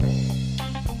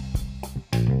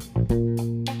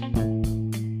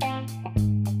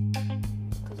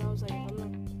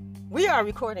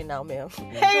start recording now, ma'am.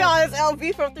 Hey, y'all, it's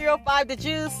LB from 305 The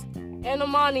Juice. And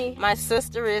Amani. My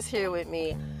sister is here with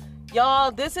me.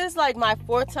 Y'all, this is like my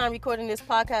 4th time recording this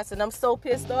podcast, and I'm so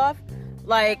pissed off.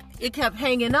 Like, it kept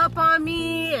hanging up on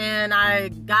me, and I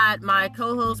got my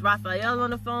co-host, Raphael, on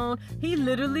the phone. He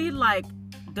literally, like,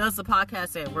 does the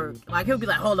podcast at work. Like, he'll be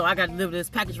like, hold on, I gotta deliver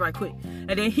this package right quick. And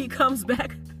then he comes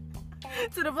back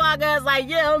to the podcast like,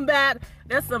 yeah, I'm back.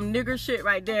 That's some nigger shit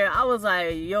right there. I was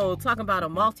like, yo, talking about a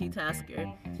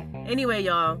multitasker. Anyway,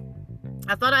 y'all,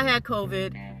 I thought I had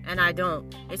COVID, and I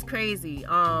don't. It's crazy.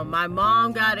 My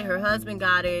mom got it, her husband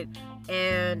got it,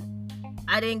 and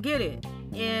I didn't get it.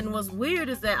 And what's weird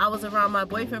is that I was around my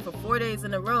boyfriend for 4 days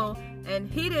in a row,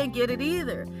 and he didn't get it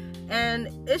either. And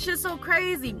it's just so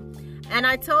crazy. And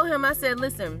I told him, I said,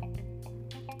 listen,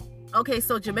 okay,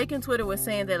 so Jamaican Twitter was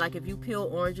saying that, like, if you peel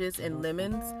oranges and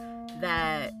lemons,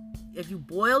 that if you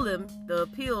boil them, the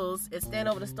peels, and stand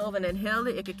over the stove and inhale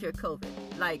it, it could cure COVID.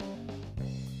 Like,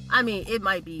 I mean, it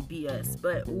might be BS,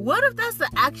 but what if that's the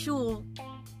actual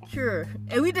cure?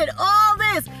 And we did all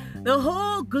this. The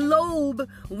whole globe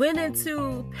went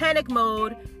into panic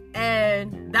mode,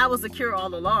 and that was the cure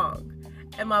all along.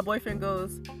 And my boyfriend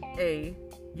goes, hey,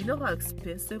 you know how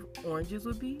expensive oranges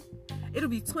would be? It'll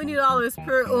be $20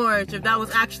 per orange if that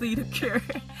was actually the cure.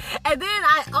 And then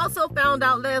I also found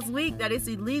out last week that it's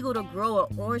illegal to grow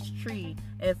an orange tree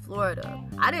in Florida.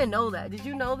 I didn't know that. Did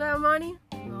you know that, Monty?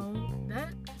 No,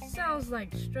 that sounds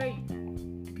like straight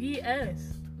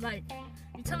BS. Like,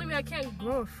 you telling me I can't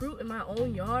grow a fruit in my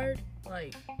own yard?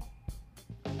 Like,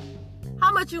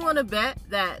 how much you want to bet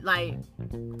that, like,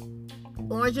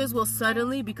 oranges will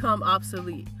suddenly become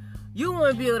obsolete? You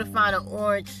won't be able to find an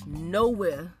orange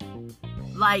nowhere.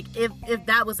 Like, if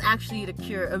that was actually the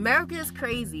cure. America is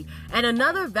crazy. And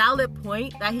another valid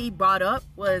point that he brought up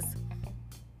was,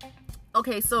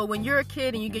 okay, so when you're a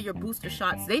kid and you get your booster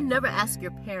shots, they never ask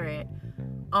your parent,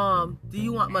 do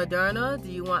you want Moderna, do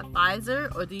you want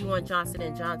Pfizer, or do you want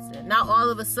Johnson & Johnson? Now, all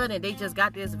of a sudden, they just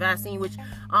got this vaccine, which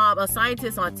a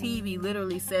scientist on TV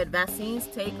literally said vaccines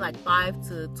take like 5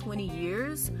 to 20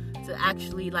 years to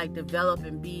actually, like, develop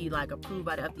and be, like, approved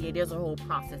by the FDA. There's a whole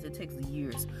process. It takes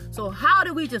years. So how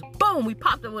do we just, boom, we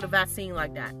popped up with a vaccine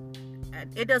like that?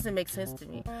 It doesn't make sense to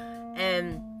me.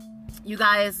 And you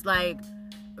guys, like,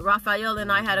 Raphael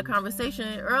and I had a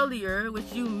conversation earlier,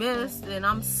 which you missed, and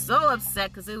I'm so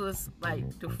upset because it was,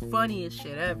 like, the funniest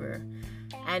shit ever.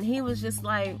 And he was just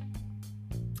like,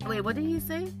 wait, what did he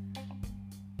say?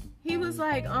 He was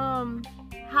like,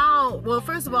 well,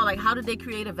 first of all, like, how did they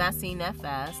create a vaccine that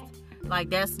fast?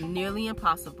 Like, that's nearly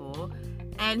impossible.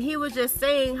 And he was just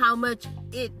saying how much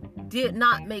it did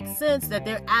not make sense that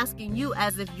they're asking you,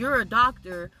 as if you're a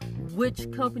doctor,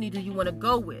 which company do you want to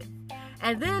go with?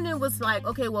 And then it was like,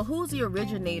 okay, well, who's the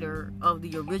originator of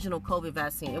the original COVID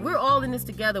vaccine? If we're all in this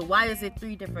together, why is it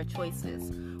 3 different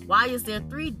choices? Why is there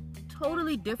 3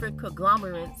 totally different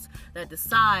conglomerates that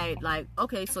decide, like,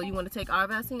 okay, so you want to take our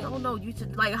vaccine? Oh, no, you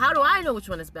should, like, how do I know which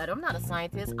one is better? I'm not a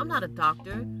scientist. I'm not a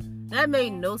doctor. That made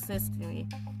no sense to me.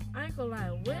 I ain't gonna lie,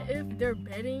 what if they're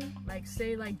betting, like,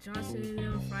 say, like, Johnson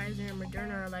and Pfizer and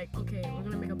Moderna are like, okay, we're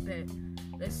gonna make a bet.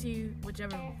 Let's see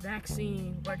whichever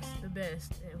vaccine works the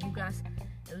best,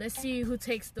 and let's see who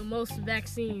takes the most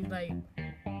vaccines. Like,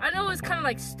 I know it's kind of,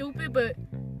 like, stupid, but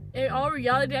in all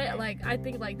reality, I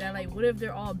think like that. Like, what if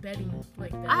they're all betting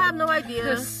like that? I have no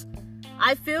idea.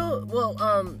 I feel, well,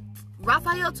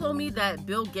 Raphael told me that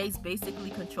Bill Gates basically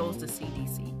controls the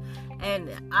CDC.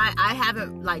 And I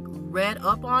haven't, like, read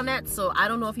up on that, so I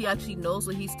don't know if he actually knows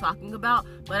what he's talking about.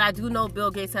 But I do know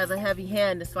Bill Gates has a heavy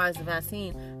hand as far as the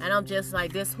vaccine. And I'm just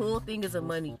like, this whole thing is a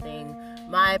money thing.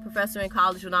 My professor in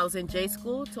college when I was in J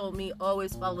school told me,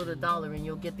 always follow the dollar and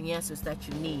you'll get the answers that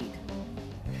you need.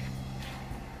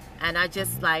 And I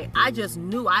just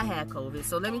knew I had COVID.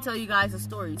 So let me tell you guys a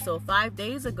story. So 5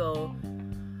 days ago,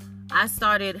 I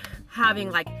started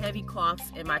having, like, heavy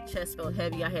coughs and my chest felt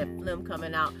heavy. I had phlegm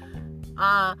coming out.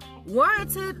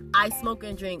 Warranted, I smoke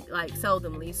and drink, like,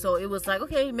 seldomly, so it was like,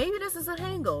 okay, maybe this is a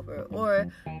hangover, or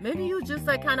maybe you just,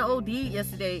 like, kind of OD'd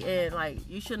yesterday and, like,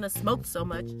 you shouldn't have smoked so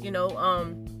much, you know.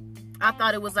 I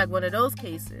thought it was like one of those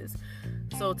cases.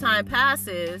 So time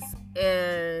passes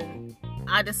and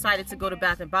I decided to go to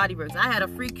Bath and Body Works. I had a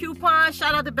free coupon,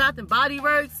 shout out to Bath and Body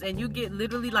Works, and you get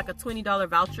literally like a $20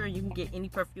 voucher and you can get any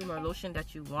perfume or lotion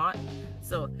that you want.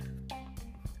 So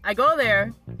I go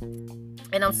there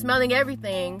and I'm smelling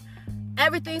everything.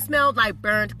 Everything smelled like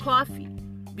burned coffee.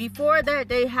 Before that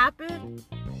day happened,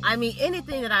 I mean,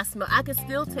 anything that I smell, I can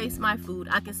still taste my food.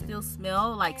 I can still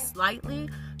smell, like, slightly,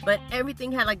 but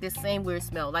everything had, like, this same weird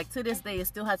smell. Like, to this day, it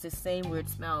still has this same weird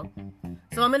smell.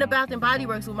 So I'm in the Bath and Body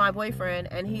Works with my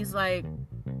boyfriend, and he's like,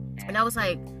 and I was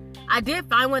like, I did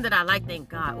find one that I like, thank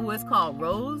God. Ooh, it's called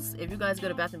Rose. If you guys go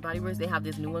to Bath and Body Works, they have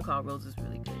this new one called Rose. It's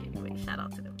really good. Anyway, shout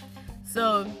out to them.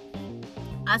 So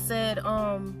I said,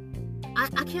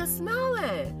 I can't smell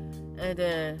it. And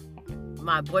then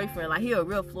my boyfriend, like, he a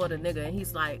real Florida nigga, and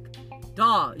he's like,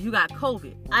 dog, you got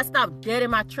COVID. I stopped dead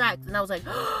in my tracks, and I was like,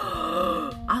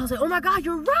 oh my God,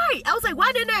 you're right. I was like,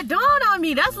 why didn't that dawn on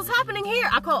me? That's what's happening here.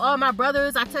 I called all my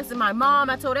brothers. I texted my mom.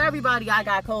 I told everybody I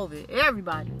got COVID.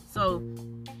 Everybody. So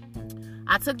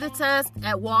I took the test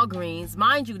at Walgreens.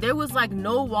 Mind you, there was like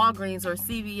no Walgreens or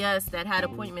CVS that had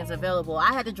appointments available.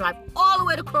 I had to drive all the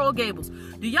way to Coral Gables.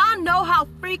 Do y'all know how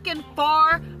freaking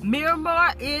far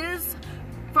Miramar is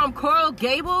from Coral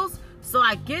Gables? So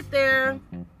I get there,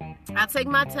 I take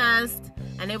my test,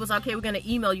 and it was okay, we're gonna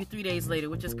email you 3 days later,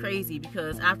 which is crazy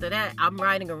because after that, I'm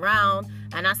riding around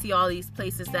and I see all these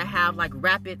places that have like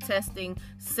rapid testing,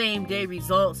 same day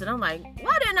results. And I'm like,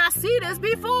 why didn't I see this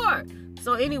before?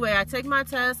 So anyway, I take my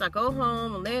test, I go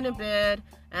home, I'm laying in bed,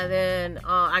 and then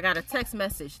I got a text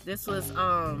message. This was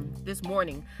this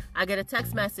morning. I get a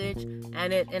text message,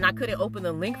 and I couldn't open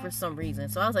the link for some reason.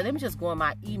 So I was like, let me just go on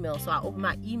my email. So I open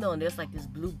my email, and there's like this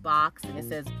blue box, and it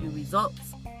says view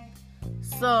results.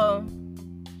 So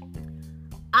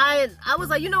I was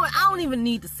like, you know what? I don't even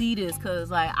need to see this because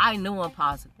like I know I'm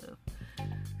positive.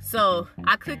 So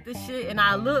I clicked the shit and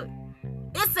I looked.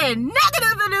 It said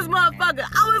negative in this motherfucker.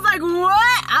 I was like,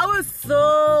 what? I was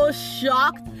so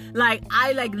shocked. Like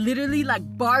I like literally like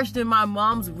barged in my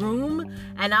mom's room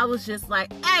and I was just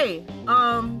like, hey,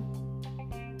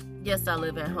 yes, I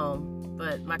live at home,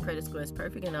 but my credit score is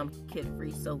perfect and I'm kid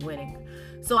free, so winning.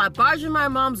 So I barged in my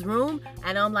mom's room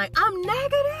and I'm like, I'm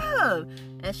negative.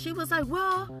 And she was like,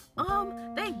 well,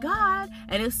 thank God.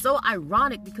 And it's so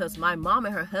ironic because my mom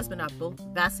and her husband are both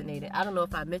vaccinated. I don't know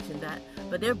if I mentioned that,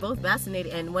 but they're both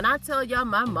vaccinated. And when I tell y'all,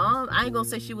 my mom, I ain't gonna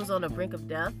say she was on the brink of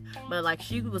death, but like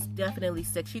she was definitely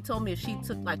sick. She told me if she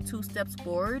took like 2 steps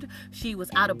forward, she was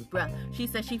out of breath. She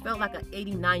said she felt like an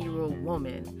 89-year-old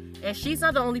woman. And she's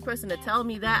not the only person to tell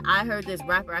me that. I heard this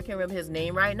rapper, I can't remember his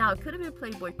name right now. It could have been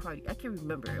Playboy Cardi. I can't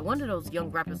remember. One of those young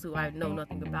rappers who I know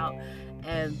nothing about.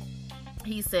 And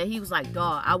he said, he was like,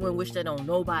 dog, I wouldn't wish that on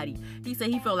nobody. He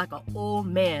said he felt like an old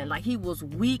man, like he was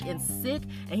weak and sick.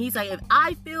 And he's like, if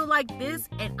I feel like this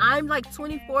and I'm like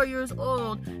 24 years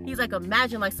old, he's like,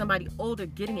 imagine like somebody older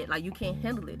getting it, like you can't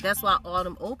handle it. That's why all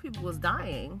them old people was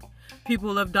dying.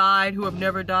 People have died who have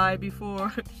never died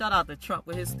before. Shout out to Trump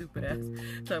with his stupid ass.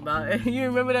 Talking about, you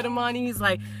remember that, Imani? He's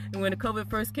like, when the COVID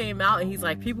first came out, and he's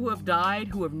like, people who have died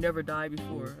who have never died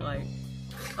before. Like,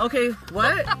 okay,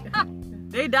 what?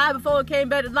 They died before it came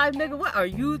back to life, nigga. What are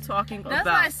you talking about? That's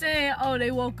like saying, oh,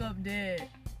 they woke up dead.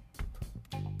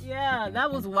 Yeah,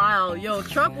 that was wild. Yo,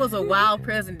 Trump was a wild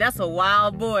president. That's a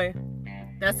wild boy.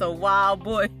 That's a wild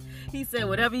boy. He said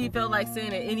whatever he felt like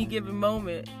saying at any given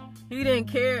moment. He didn't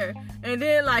care. And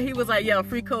then, like, he was like, yo,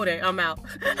 free Kodak, I'm out.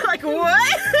 Like,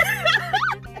 what?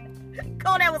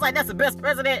 Kodak was like, that's the best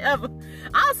president ever.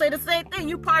 I'll say the same thing.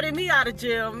 You parted me out of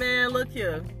jail, man. Look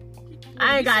here.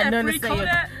 I ain't got nothing to say.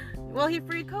 Kodak? Well, he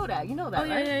freed Kodak. You know that,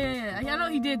 right? Yeah. I know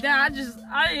he did that.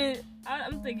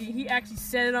 I'm thinking he actually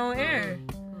said it on air.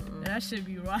 Mm-hmm. That should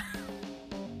be right.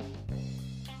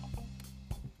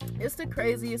 It's the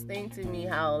craziest thing to me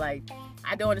how, like,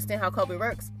 I don't understand how COVID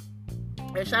works.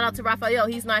 And shout out to Raphael.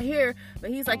 He's not here, but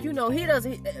he's like, you know,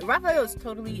 Raphael is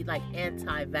totally, like,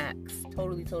 anti-vax.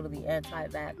 Totally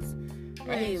anti-vax.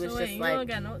 And he was just you like, don't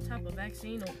got no type of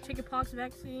vaccine, no chickenpox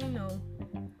vaccine, no.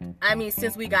 I mean,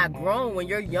 since we got grown, when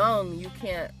you're young, you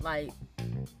can't, like,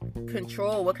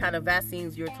 control what kind of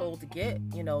vaccines you're told to get.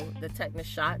 You know, the tetanus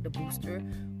shot, the booster,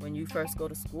 when you first go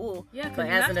to school. Yeah, but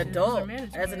as an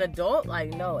adult,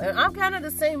 like, no. And I'm kind of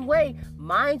the same way.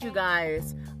 Mind you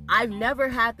guys, I've never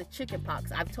had the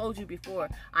chickenpox. I've told you before.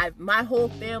 My whole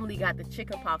family got the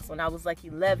chickenpox when I was like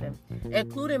 11,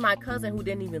 including my cousin who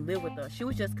didn't even live with us. She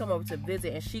would just come over to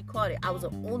visit and she caught it. I was the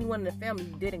only one in the family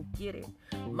who didn't get it.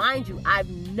 Mind you, I've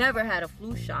never had a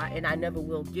flu shot and I never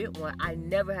will get one. I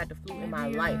never had the flu in my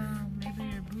life. Maybe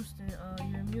you're boosting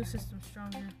your immune system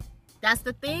stronger. That's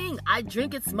the thing. I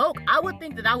drink and smoke. I would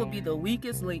think that I would be the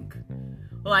weakest link.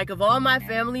 Like, of all my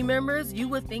family members, you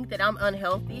would think that I'm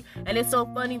unhealthy. And it's so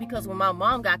funny because when my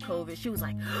mom got COVID, she was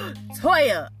like,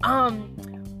 Toya,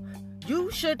 you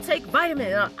should take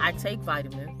vitamins. I take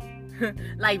vitamins.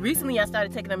 Like, recently I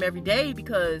started taking them every day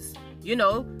because, you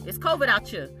know, it's COVID out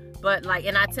here. But, like,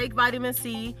 and I take vitamin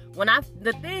C.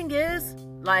 The thing is,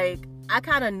 like, I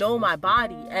kind of know my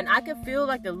body. And I can feel,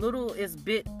 like, the littlest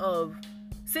bit of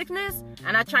sickness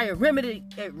and I try to remedy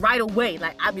it right away.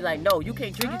 Like, I'd be like, no, you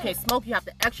can't drink, you can't smoke, you have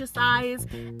to exercise.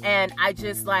 And I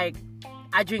just like,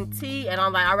 I drink tea and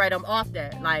I'm like, all right, I'm off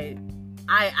that. Like,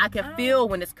 I can feel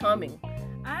when it's coming.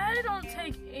 I don't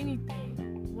take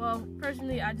anything. Well,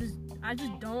 personally, I just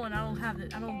don't, and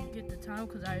I don't get the time,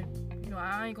 because I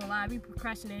ain't gonna lie, I be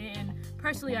procrastinating, and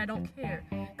personally, I don't care,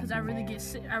 because I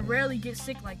rarely get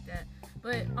sick like that.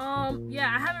 But,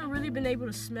 yeah, I haven't really been able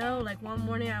to smell. Like, one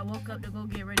morning I woke up to go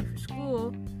get ready for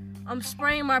school. I'm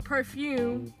spraying my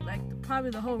perfume. Like,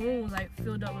 probably the whole room was, like,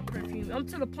 filled up with perfume. I'm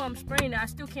to the point I'm spraying it. I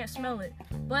still can't smell it.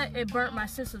 But it burnt my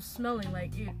sense of smelling.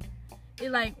 Like, it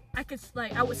like,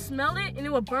 I would smell it, and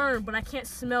it would burn, but I can't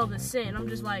smell the scent. I'm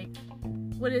just like,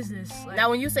 what is this? Like, now,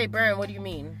 when you say burn, what do you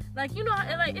mean? Like, you know,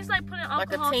 it's like putting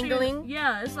alcohol. Like a tingling?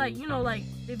 Yeah, it's like, you know, like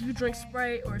if you drink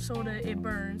Sprite or soda, it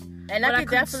burns. And I could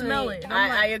definitely smell it.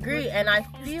 I agree, and I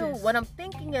feel what I'm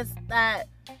thinking is that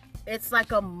it's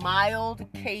like a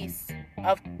mild case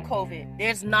of COVID.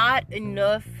 There's not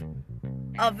enough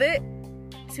of it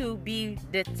to be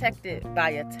detected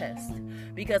by a test,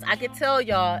 because I can tell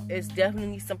y'all it's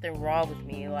definitely something wrong with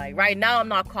me. Like, right now I'm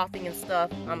not coughing and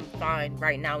stuff, I'm fine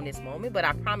right now in this moment, but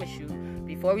I promise you,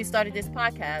 before we started this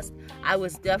podcast, I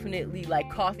was definitely like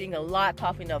coughing a lot,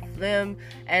 coughing up phlegm,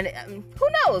 and who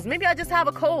knows, maybe I just have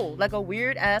a cold, like a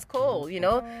weird ass cold, you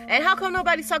know? And how come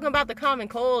nobody's talking about the common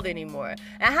cold anymore?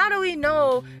 And how do we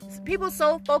know, people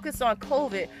so focused on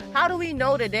COVID, how do we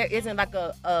know that there isn't like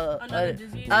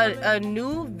a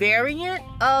new variant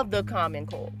of the common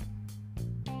cold?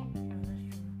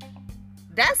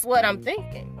 That's what I'm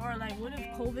thinking. Or like, what if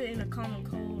COVID and a common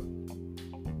cold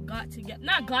got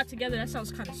together, that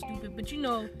sounds kind of stupid, but you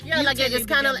know. Yeah, like it's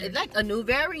kind of like a new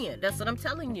variant. That's what I'm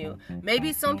telling you.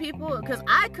 Maybe some people, because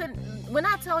I couldn't, when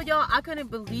I tell y'all I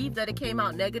couldn't believe that it came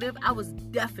out negative, I was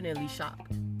definitely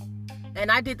shocked.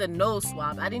 And I did the nose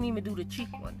swab. I didn't even do the cheek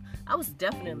one. I was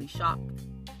definitely shocked.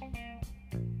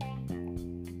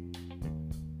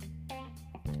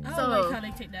 I don't like how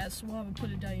they take that swab and put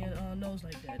it down your nose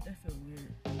like that. That feels weird.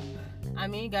 I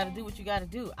mean, you gotta do what you gotta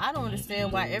do. I don't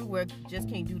understand why everywhere just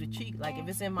can't do the cheek. Like, if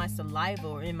it's in my saliva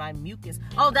or in my mucus.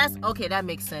 Oh, that's okay. That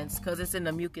makes sense, because it's in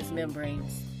the mucus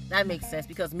membranes. That makes sense,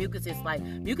 because mucus is like,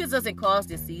 mucus doesn't cause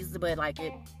disease, but like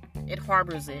it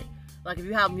harbors it. Like, if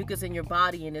you have mucus in your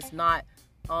body and it's not,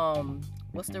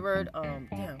 what's the word?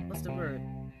 What's the word?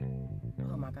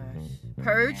 Oh my gosh.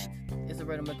 Purged is the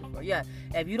word I'm looking for. Yeah.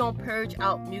 If you don't purge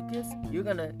out mucus, you're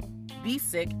gonna be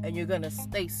sick and you're gonna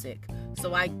stay sick.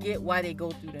 So I get why they go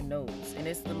through the nose, and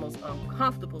it's the most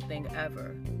uncomfortable thing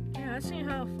ever. Yeah, I seen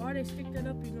how far they stick that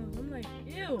up your nose. I'm like,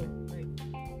 ew.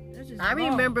 Like, that's just I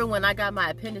remember when I got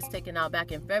my appendix taken out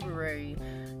back in February.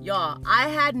 Y'all, I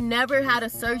had never had a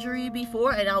surgery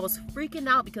before, and I was freaking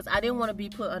out because I didn't want to be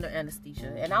put under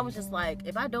anesthesia. And I was just like,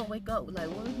 if I don't wake up, like,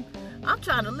 well, I'm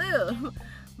trying to live.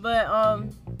 But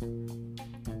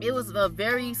it was a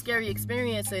very scary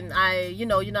experience, and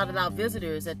you're not allowed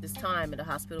visitors at this time at the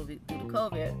hospital due to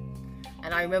COVID.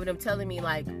 And I remember them telling me,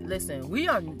 like, listen,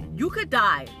 you could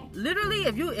die. Literally,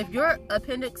 if your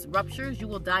appendix ruptures, you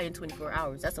will die in 24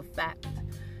 hours. That's a fact.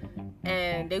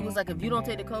 And they was like, if you don't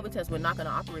take the COVID test, we're not going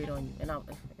to operate on you.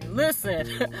 And listen,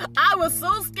 I was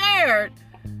so scared.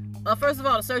 First of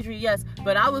all, the surgery, yes,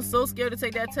 but I was so scared to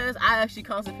take that test. I actually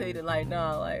contemplated, like,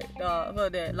 nah,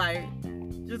 fuck that. Like,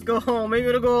 just go home. Maybe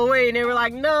it'll go away. And they were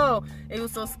like, no. It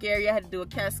was so scary. I had to do a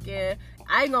CAT scan.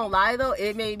 I ain't gonna lie, though.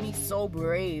 It made me so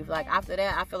brave. Like, after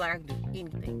that, I feel like I can do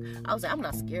anything. I was like, I'm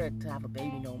not scared to have a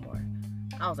baby no more.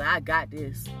 I was like, I got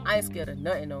this. I ain't scared of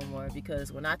nothing no more,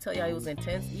 because when I tell y'all it was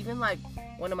intense, even like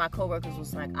one of my coworkers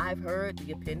was like, I've heard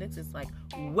the appendix is like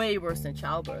way worse than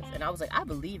childbirth. And I was like, I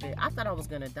believe it. I thought I was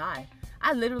gonna die.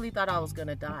 I literally thought I was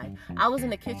gonna die. I was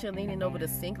in the kitchen leaning over the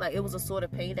sink, like it was a sort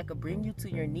of pain that could bring you to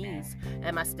your knees.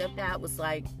 And my stepdad was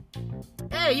like,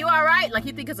 hey, you all right? Like,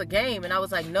 he think it's a game. And I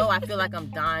was like, no, I feel like I'm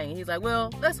dying. He's like,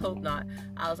 well, let's hope not.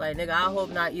 I was like, nigga, I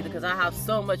hope not either, because I have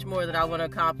so much more that I want to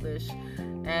accomplish.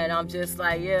 And I'm just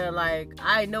like, yeah, like,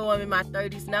 I know I'm in my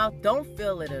 30s now. Don't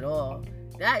feel it at all.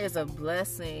 That is a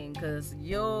blessing, because,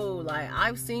 like,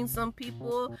 I've seen some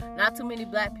people, not too many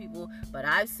black people, but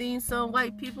I've seen some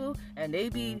white people, and they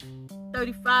be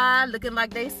 35 looking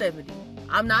like they 70.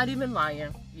 I'm not even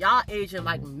lying. Y'all aging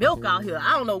like milk out here.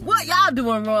 I don't know what y'all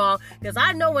doing wrong, because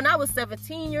I know when I was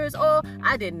 17 years old,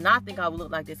 I did not think I would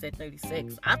look like this at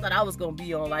 36. I thought I was going to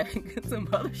be on, like, some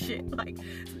other shit. Like,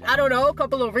 I don't know, a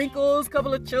couple of wrinkles,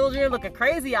 couple of children looking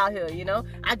crazy out here, you know?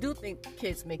 I do think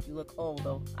kids make you look old,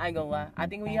 though. I ain't gonna lie. I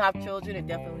think when you have children, it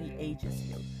definitely ages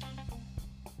you.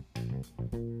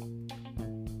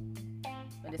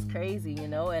 But it's crazy, you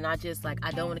know, and I just like,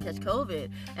 I don't want to catch COVID.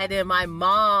 And then my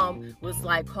mom was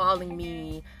like calling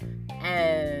me,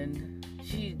 and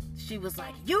she was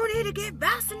like, you need to get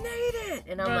vaccinated.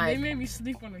 And I'm like, they made me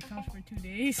sleep on the couch for 2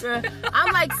 days.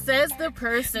 I'm like, says the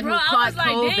person who caught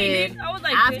COVID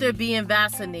after being being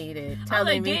vaccinated,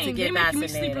 telling me to get vaccinated. They make me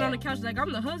sleeping on the couch like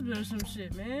I'm the husband or some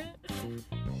shit, man.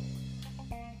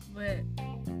 But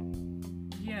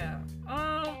yeah,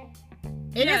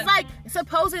 and it's like,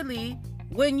 supposedly,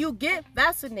 when you get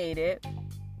vaccinated,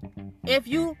 if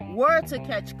you were to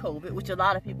catch COVID, which a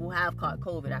lot of people have caught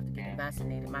COVID after getting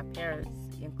vaccinated, my parents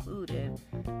included,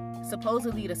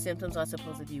 supposedly the symptoms are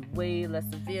supposed to be way less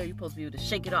severe. You're supposed to be able to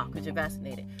shake it off because you're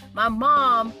vaccinated. My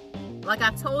mom, like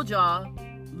I told y'all,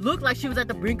 looked like she was at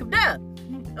the brink of death.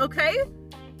 Okay?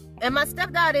 And my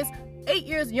stepdad is 8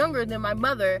 years younger than my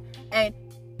mother, and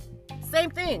same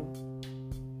thing.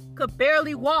 Could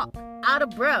barely walk, out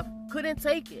of breath, couldn't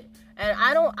take it. And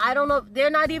I don't know, they're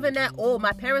not even that old.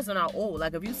 My parents are not old.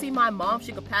 Like, if you see my mom,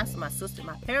 she could pass to my sister.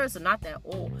 My parents are not that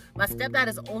old. My stepdad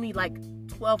is only like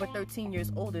 12 or 13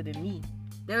 years older than me.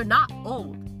 They're not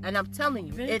old. And I'm telling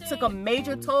you, it took a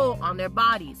major toll on their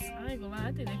bodies. I ain't gonna lie,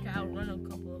 I think they can outrun a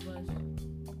couple of us.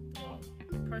 Well,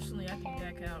 personally, I think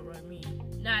that can outrun me.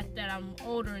 Not that I'm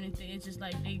older or anything, it's just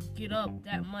like they get up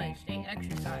that much. They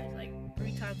exercise like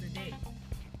 3 times a day.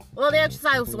 Well, they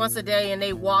exercise once a day and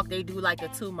they walk. They do like the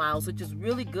 2 miles, which is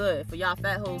really good for y'all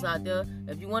fat hoes out there.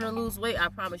 If you want to lose weight, I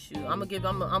promise you, I'm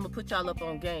gonna put y'all up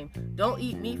on game. Don't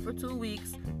eat meat for 2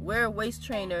 weeks. Wear a waist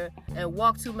trainer and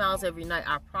walk 2 miles every night.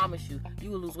 I promise you,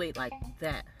 you will lose weight like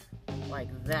that, like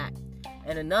that.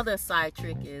 And another side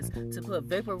trick is to put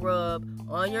vapor rub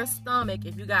on your stomach.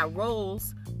 If you got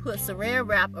rolls, put saran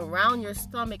wrap around your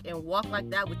stomach and walk like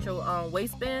that with your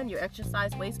waistband, your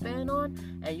exercise waistband on,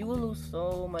 and you will lose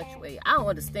so much weight. I don't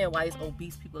understand why these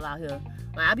obese people out here.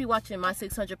 Like, I be watching My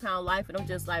 600-Pound Life, and I'm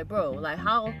just like, bro, like,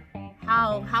 how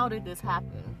did this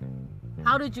happen?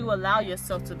 How did you allow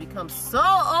yourself to become so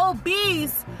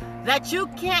obese that you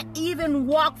can't even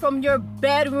walk from your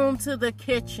bedroom to the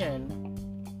kitchen?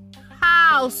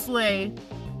 How, Sway?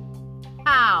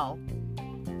 How?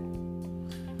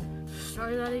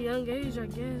 Started at a young age, I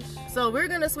guess. So we're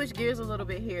gonna switch gears a little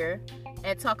bit here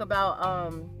and talk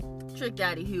about Trick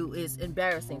Daddy, who is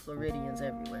embarrassing Floridians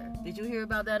everywhere. Did you hear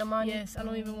about that, Amani? Yes, I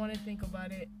don't even want to think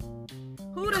about it.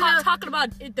 Who the hell? Talking about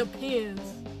it depends.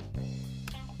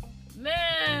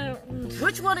 Man.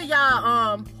 Which one of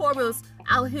y'all horrors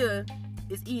out here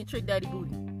is eating Trick Daddy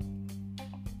booty?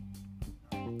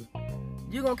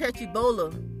 You gonna catch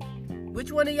Ebola.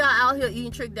 Which one of y'all out here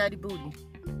eating Trick Daddy booty?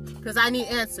 Because I need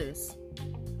answers.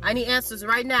 I need answers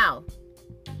right now.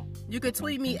 You can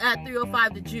tweet me at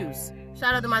 305thejuice.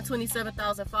 Shout out to my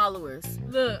 27,000 followers.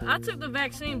 Look, I took the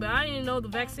vaccine, but I didn't know the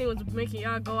vaccine was making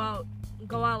y'all go out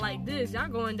like this. Y'all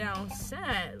going down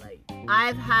sad. Like,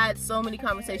 I've had so many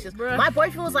conversations. Bruh. My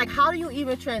boyfriend was like, how do you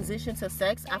even transition to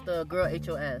sex after a girl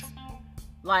HOS?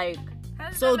 Like,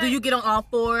 so do you get on all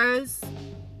fours?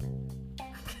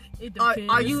 It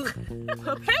depends. Are you...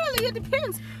 Apparently it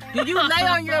depends. Do you lay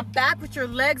on your back with your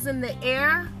legs in the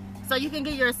air so you can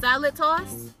get your salad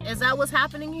toss? Is that what's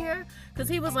happening here? Because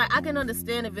he was like, I can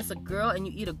understand if it's a girl and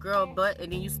you eat a girl butt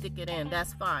and then you stick it in.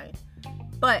 That's fine.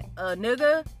 But a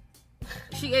nigga,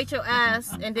 she ate your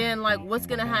ass, and then, like, what's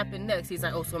going to happen next? He's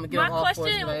like, oh, so I'm going to get on all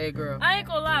fours. Like, hey, girl. I ain't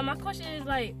gonna lie. My question is,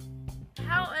 like,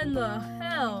 how in the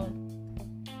hell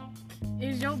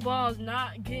is your balls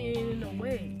not getting in the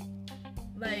way?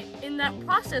 Like, in that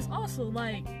process also,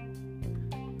 like...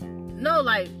 No,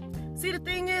 like, see, the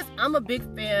thing is, I'm a big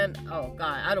fan... Oh,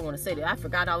 God, I don't want to say that. I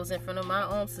forgot I was in front of my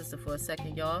own sister for a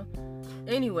second, y'all.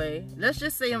 Anyway, let's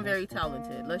just say I'm very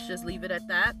talented. Let's just leave it at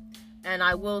that. And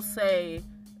I will say...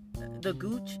 the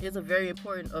gooch is a very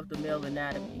important of the male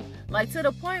anatomy. Like, to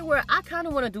the point where I kind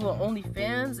of want to do an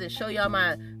OnlyFans and show y'all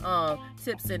my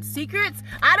tips and secrets.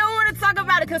 I don't want to talk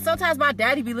about it because sometimes my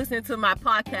daddy be listening to my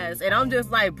podcast and I'm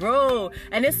just like, bro,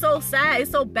 and it's so sad,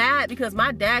 it's so bad because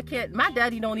my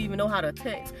daddy don't even know how to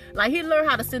text. Like, he learned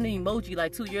how to send an emoji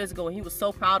like 2 years ago and he was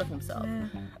so proud of himself.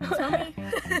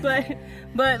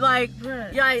 but like,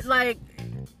 yeah, like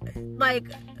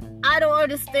I don't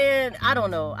understand. I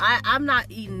don't know. I'm not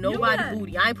eating nobody's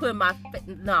booty. I ain't putting my...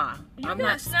 Nah. I'm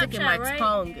not sticking my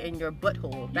tongue in your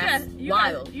butthole. That's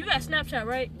wild. You got Snapchat,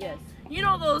 right? Yes. You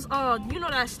know those, you know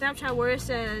that Snapchat where it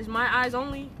says, my eyes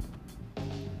only?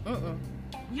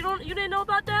 You didn't know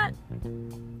about that?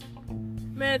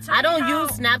 Man, I don't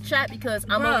use Snapchat because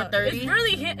I'm over 30.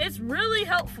 It's really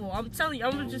helpful. I'm telling you,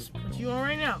 I'm gonna just put you on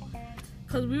right now.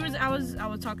 Cause I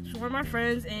was talking to one of my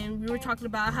friends, and we were talking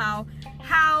about how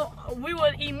we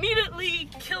would immediately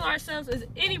kill ourselves if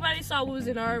anybody saw what was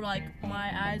in our My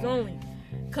Eyes Only.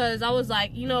 Cause I was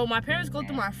like, my parents go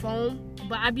through my phone,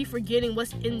 but I'd be forgetting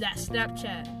what's in that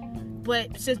Snapchat.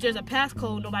 But since there's a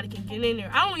passcode, nobody can get in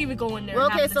there. I don't even go in there. Well,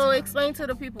 okay, so explain to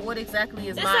the people what exactly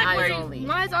is My Eyes Only.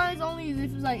 My Eyes Only is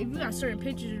if you got certain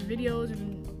pictures or videos,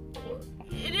 and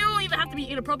it don't even have to be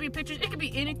inappropriate pictures. It could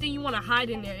be anything you want to hide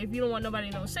in there if you don't want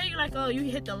nobody to know. Say you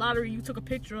hit the lottery, you took a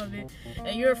picture of it,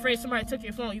 and you're afraid somebody took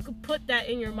your phone. You could put that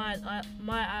in your My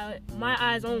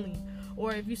Eyes Only.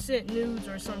 Or if you sent nudes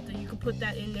or something, you could put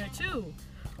that in there too.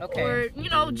 Okay.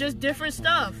 Or just different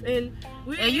stuff. And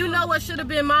you know what should have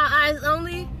been My Eyes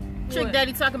Only? Trick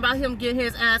Daddy talking about him getting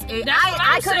his ass ate.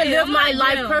 I could have lived my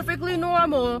life perfectly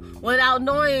normal without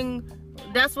knowing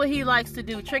that's what he likes to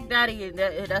do. Trick Daddy,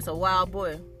 that's a wild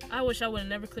boy. I wish I would have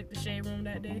never clicked the shade room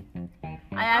that day.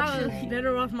 I was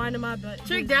better off minding my butt.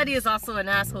 Trick Daddy is also an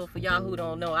asshole, for y'all who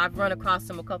don't know. I've run across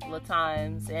him a couple of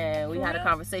times, and we had a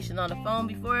conversation on the phone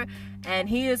before, and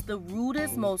he is the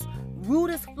rudest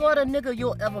Florida nigga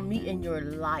you'll ever meet in your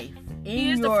life.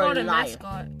 He is the Florida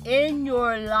mascot. In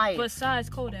your life. Besides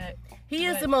Kodak. He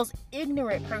is the most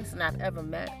ignorant person I've ever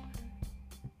met.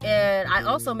 And I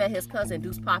also met his cousin,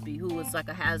 Deuce Poppy, who was like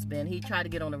a has-been. He tried to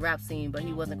get on the rap scene, but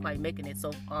he wasn't quite making it.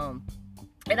 So,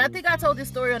 and I think I told this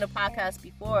story on the podcast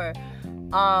before.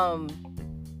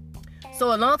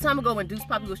 So a long time ago when Deuce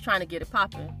Poppy was trying to get it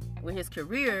popping with his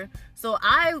career, so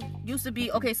I used to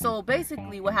be, okay, so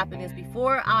basically what happened is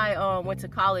before I went to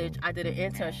college, I did an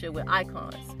internship with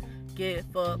Icons. Get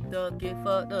fucked up,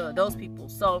 those people.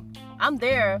 So I'm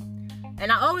there.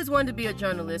 And I always wanted to be a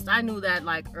journalist. I knew that,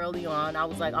 early on. I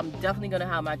was like, I'm definitely going to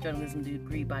have my journalism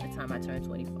degree by the time I turn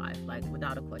 25,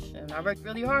 without a question. I worked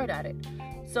really hard at it.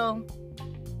 So,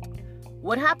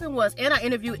 what happened was, and I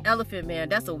interviewed Elephant Man.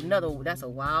 That's a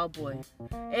wild boy.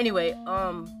 Anyway,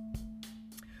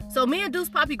 so me and Deuce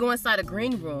Poppy go inside a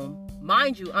green room.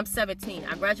 Mind you, I'm 17.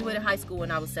 I graduated high school when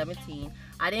I was 17.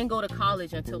 I didn't go to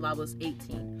college until I was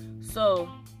 18. So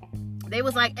they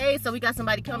was like, hey, so we got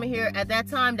somebody coming here. At that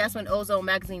time, that's when Ozone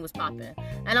magazine was popping.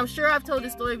 And I'm sure I've told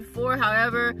this story before.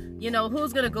 However,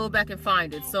 who's going to go back and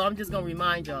find it? So I'm just going to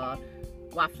remind y'all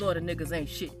why Florida niggas ain't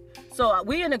shit. So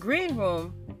we in the green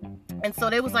room. And so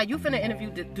they was like, you finna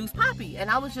interview Deuce Poppy. And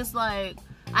I was just like,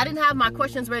 I didn't have my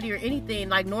questions ready or anything.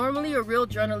 Like, normally a real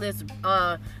journalist,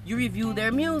 you review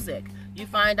their music. You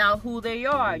find out who they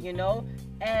are,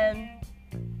 And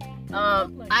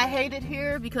I hate it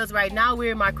here because right now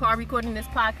we're in my car recording this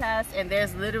podcast, and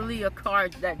there's literally a car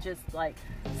that just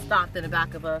stopped in the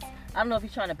back of us. I don't know if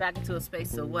he's trying to back into a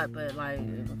space or what, but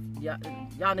y'all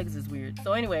niggas is weird.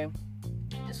 So anyway,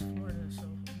 it's Florida,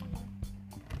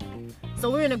 so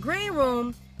we're in a green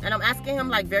room, and I'm asking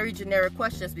him very generic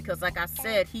questions because, like I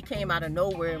said, he came out of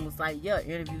nowhere and was like, yeah,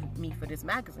 interview me for this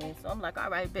magazine. So I'm like, all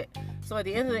right, bet. So at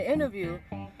the end of the interview,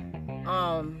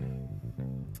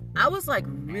 I was I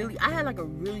had a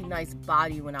really nice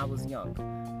body when I was young.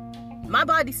 My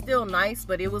body's still nice,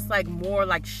 but it was more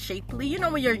shapely.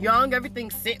 When you're young,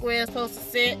 everything sit where it's supposed to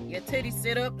sit. Your titties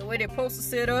sit up the way they're supposed to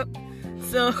sit up.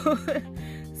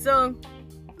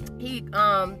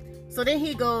 So then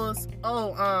he goes,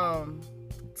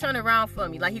 turn around for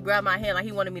me. He grabbed my hand,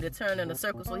 he wanted me to turn in a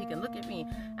circle so he can look at me.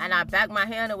 And I backed my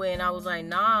hand away, and I was like,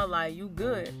 nah, you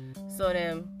good. So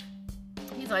then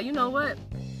he's like, you know what?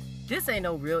 This ain't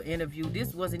no real interview.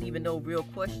 This wasn't even no real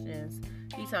questions.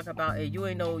 He talking about, hey, you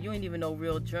ain't even no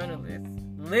real journalist.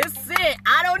 Listen,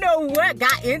 I don't know what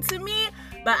got into me,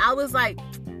 but I was like,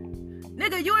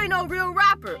 nigga, you ain't no real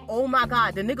rapper. Oh my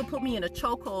God, the nigga put me in a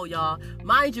chokehold, y'all.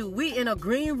 Mind you, we in a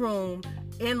green room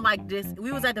in this.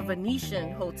 We was at the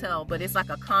Venetian Hotel, but it's a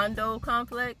condo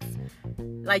complex.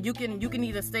 You can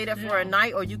either stay there for a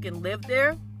night or you can live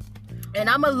there. And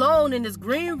I'm alone in this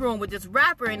green room with this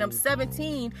rapper, and I'm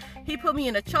 17. He put me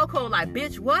in a chokehold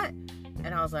bitch, what?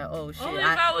 And I was like, oh, shit. Only if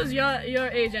I was your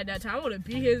age at that time, I would have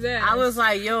beat his ass. I was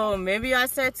like, yo, maybe I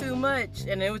said too much.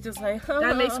 And it was just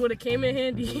that makes would have came in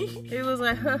handy. He was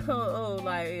like,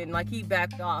 and he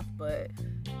backed off. But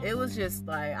it was just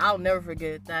I'll never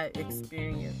forget that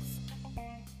experience.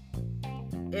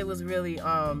 It was really,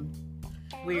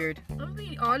 weird. I'm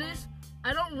being honest.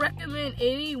 I don't recommend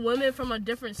any women from a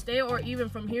different state or even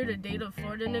from here to date a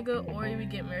Florida nigga or even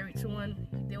get married to one.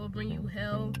 They will bring you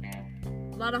hell.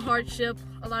 A lot of hardship,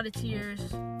 a lot of tears.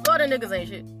 Florida niggas ain't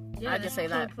shit. Yeah, I just say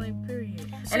that. Plain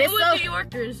period. And Same with New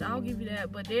Yorkers, I'll give you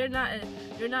that, but they're not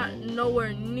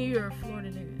nowhere near Florida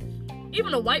niggas.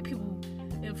 Even the white people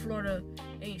in Florida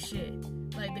ain't shit.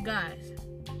 The guys.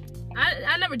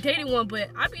 I never dated one, but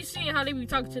I be seeing how they be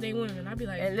talking to their women. I be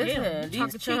like, And listen, damn, these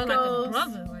talking to her like a Chicos,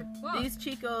 brother. Like, fuck. these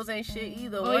Chicos ain't shit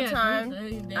either. Oh, One yeah, time,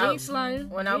 they ain't sliding.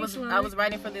 when They I ain't was sliding.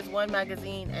 writing for this one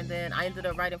magazine, and then I ended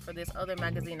up writing for this other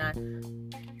magazine.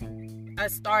 I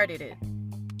started it.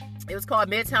 It was called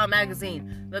Midtown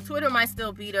Magazine. The Twitter might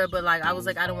still be there, but like I was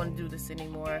like, I don't want to do this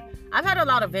anymore. I've had a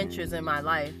lot of ventures in my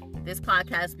life. This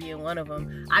podcast being one of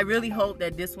them. I really hope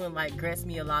that this one like grants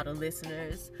me a lot of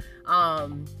listeners.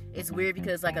 It's weird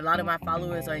because like a lot of my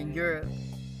followers are in Europe,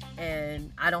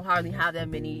 and I don't hardly have that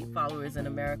many followers in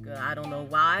America. I don't know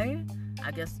why. I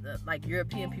guess like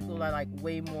European people are like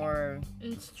way more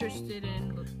interested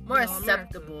in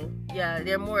acceptable. America. Yeah,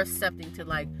 they're more accepting to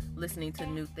like listening to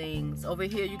new things. Over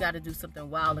here, you got to do something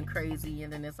wild and crazy,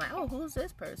 and then it's like, oh, who's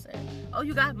this person? Oh,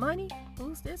 you got money?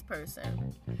 Who's this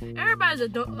person? Everybody's a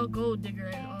gold digger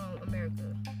in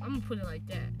America. I'm gonna put it like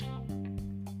that.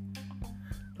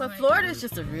 But Like, Florida's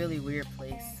just a really weird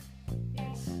place.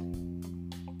 yes.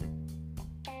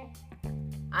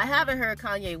 I haven't heard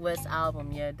Kanye West's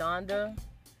album yet, Donda,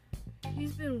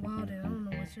 He's been wilding. I don't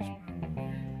know what's his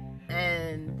problem.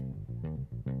 and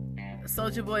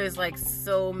Soulja Boy is like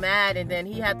so mad, and then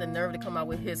he had the nerve to come out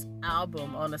with his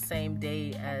album on the same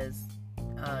day as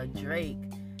Drake,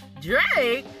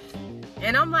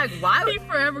 and I'm like, why? He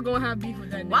forever gonna have beef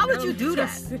with that. Why nigga. would you do that?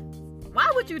 Just- Why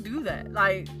would you do that?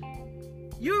 Like,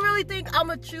 you really think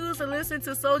I'ma choose to listen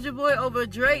to Soulja Boy over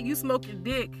Drake? You smoking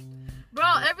dick. Bro,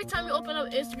 every time you open up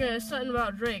Instagram, it's something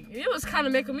about Drake. It was kind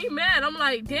of making me mad. I'm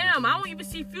like, damn, I don't even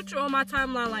see Future on my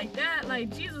timeline like that.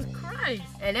 Like, Jesus Christ.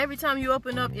 And every time you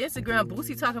open up Instagram,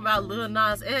 Boosie talking about Lil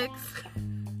Nas X.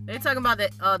 They talking about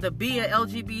the B in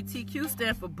LGBTQ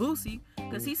stand for Boosie,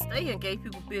 because he stay in gay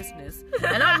people business.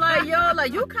 And I'm like, yo,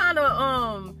 like you kind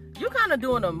of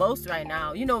doing the most right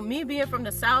now. You know, me being from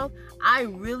the South, I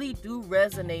really do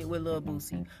resonate with Lil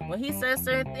Boosie. When he says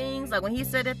certain things, like when he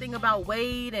said that thing about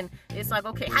Wade, and it's like,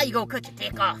 okay, how you gonna cut your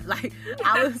dick off? Like,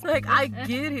 I was like, I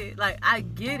get it. Like, I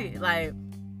get it. Like,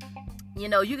 you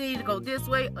know, you can either go this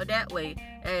way or that way.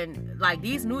 And like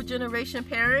these new generation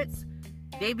parents,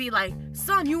 they be like,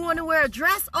 son, you want to wear a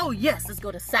dress? Oh, yes, let's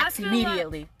go to Saks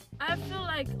immediately. I feel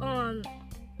like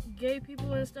gay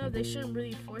people and stuff, they shouldn't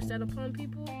really force that upon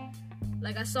people.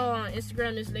 Like, I saw on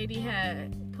Instagram, this lady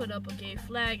had put up a gay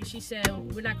flag, and she said,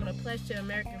 we're not going to pledge the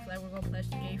American flag, we're going to pledge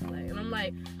the gay flag. And I'm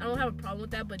like, I don't have a problem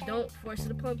with that, but don't force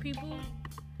it upon people.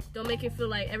 Don't make it feel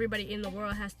like everybody in the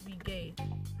world has to be gay.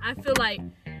 I feel like,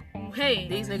 hey,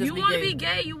 you want to be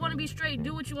gay, you want to be straight,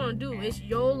 do what you want to do. It's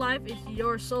your life, it's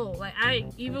your soul. Like,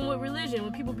 even with religion,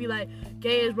 when people be like,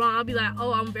 gay is wrong, I'll be like,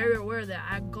 oh, I'm very aware of that.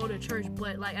 I go to church,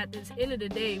 but like at the end of the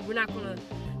day, we're not going to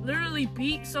literally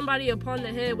beat somebody upon the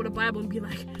head with a Bible and be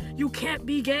like, you can't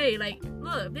be gay. Like,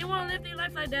 look, if they want to live their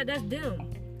life like that, that's them.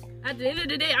 At the end of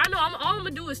the day, I know all I'm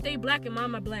going to do is stay black and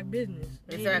mind my black business.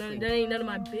 Exactly. That ain't none of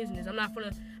my business. I'm not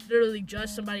going to literally judge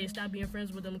somebody and stop being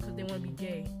friends with them because they want to be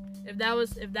gay.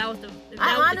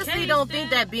 I honestly don't think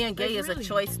that being gay is a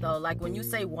choice, though. Like, when you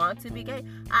say want to be gay,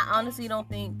 I honestly don't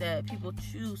think that people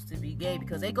choose to be gay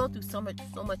because they go through so much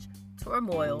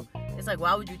turmoil. It's like,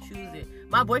 why would you choose it?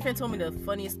 My boyfriend told me the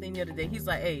funniest thing the other day. He's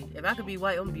like, hey, if I could be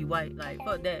white, I'm gonna be white. Like,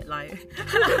 fuck that. Like,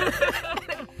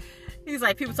 he's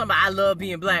like, people talking about I love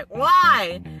being black.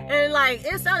 Why? And like,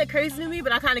 it sounded crazy to me,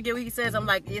 but I kind of get what he says. I'm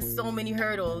like, it's so many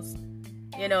hurdles,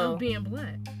 you know. Of being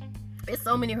black. It's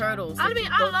so many hurdles. I mean,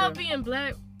 I love being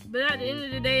black, but at the end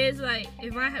of the day, it's like,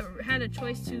 if I had a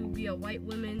choice to be a white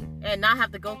woman and not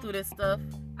have to go through this stuff,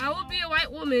 I would be a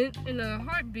white woman in a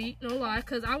heartbeat, no lie,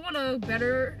 because I want a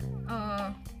better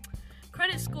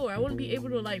credit score. I want to be able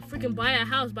to like freaking buy a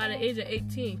house by the age of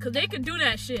 18, because they could do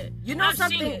that shit. You know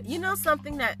something? You know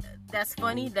something that's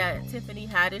funny that Tiffany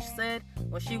Haddish said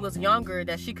when she was younger,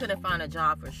 that she couldn't find a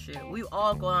job for shit. We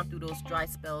all gone through those dry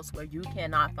spells where you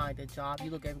cannot find a job.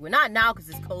 You look everywhere. Not now because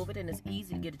it's COVID and it's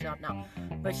easy to get a job now.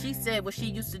 But she said what she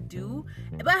used to do.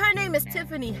 But her name is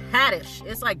Tiffany Haddish.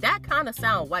 It's like, that kind of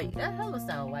sound white. That hella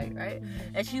sound white, right?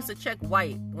 And she used to check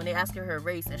white when they asked her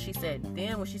race. And she said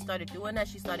then when she started doing that,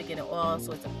 she started getting all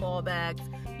sorts of callbacks.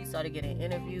 She started getting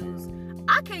interviews.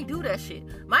 I can't do that shit.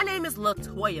 My name is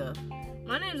LaToya.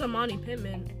 My name's Amani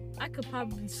Pittman. I could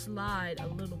probably slide a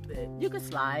little bit. You could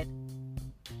slide.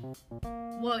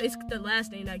 Well, it's the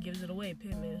last name that gives it away,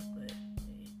 Pittman.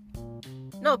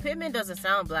 But no, Pittman doesn't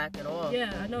sound black at all.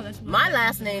 Yeah, I know. That's what my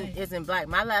last name isn't black.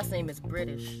 My last name is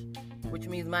British, which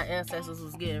means my ancestors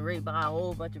was getting raped by a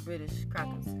whole bunch of British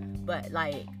crackers. But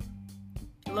like,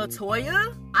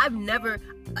 LaToya, I've never.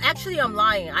 Actually, I'm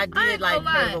lying. I did like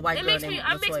heard of a white girl named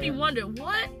LaToya. It makes me wonder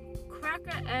what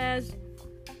cracker ass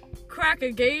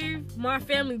Cracker gave my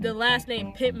family the last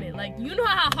name Pittman. Like, you know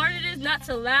how hard it is not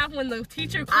to laugh when the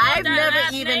teacher calls I've that never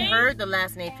last even name? heard the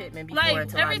last name Pittman before Like,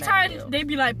 until every I met time you. they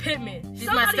be like, Pittman. She's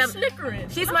Somebody my snickering.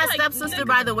 She's I'm my like, stepsister, nigga.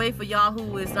 by the way, for y'all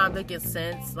who is not making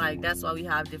sense. Like, that's why we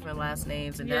have different last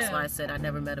names, and that's Yeah. why I said I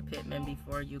never met a Pittman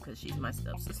before you, because she's my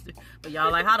stepsister. But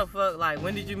y'all like, how the fuck, like,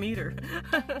 when did you meet her?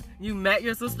 You met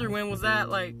your sister, when was that?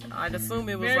 Like, I'd assume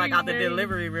it was Very, like out the very-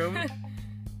 delivery room.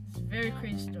 It's a very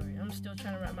crazy story. I'm still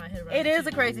trying to wrap my head around It is too.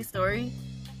 a crazy story.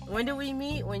 When did we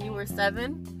meet? When you were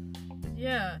 7?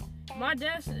 Yeah.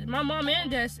 My mom and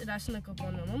dad said I snuck up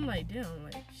on them. I'm like, damn,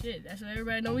 like, shit, that's what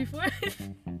everybody know me for.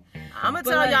 I'm gonna But,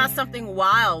 tell like- y'all something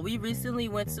wild. We recently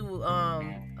went to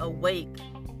a wake.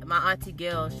 My auntie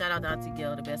Gail, shout out to Auntie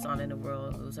Gail, the best aunt in the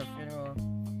world. It was her funeral.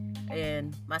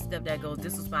 And my stepdad goes,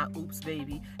 "This was my oops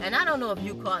baby." And I don't know if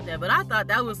you caught that, but I thought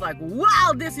that was like,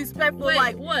 wow, disrespectful. Wait,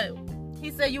 like, what? he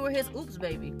said you were his oops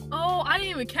baby. Oh, I didn't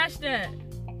even catch that.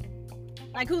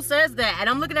 Like, who says that? And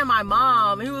I'm looking at my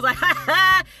mom, and he was like, ha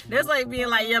ha. That's like being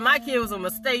like, yeah, my kid was a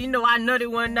mistake. You know, I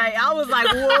nutted one night. I was like,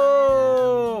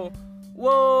 whoa,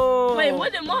 whoa. Wait,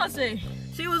 what did mom say?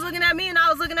 She was looking at me, and I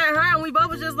was looking at her, and we both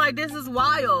was just like, this is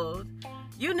wild.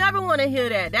 You never want to hear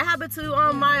that. That happened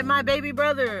to my baby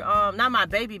brother. Not my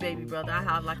baby brother. I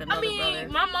have like another brother.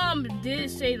 My mom did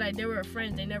say like they were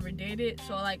friends, they never dated,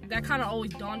 so like that kind of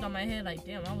always dawned on my head, like,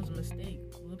 damn, that was a mistake.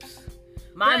 Whoops.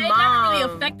 My But it mom. never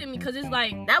really affected me because it's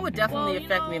like, That would definitely well, you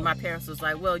affect me if know- my parents was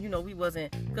like, well, you know, we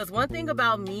wasn't. Because one thing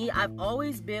about me, I've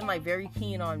always been like very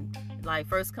keen on like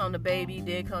first come the baby,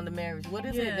 then come the marriage. What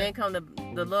is it? Yeah. Then come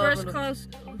the love. first and the, comes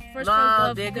love,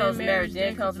 love, then comes marriage,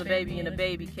 then comes the baby and the yeah.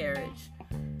 baby carriage.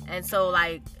 And so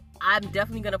like I'm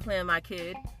definitely gonna plan my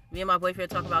kid. Me and my boyfriend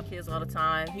talk about kids all the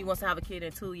time. He wants to have a kid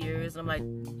in 2 years. I'm like,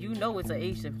 you know, it's an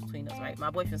age difference between us, right? My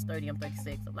boyfriend's 30, I'm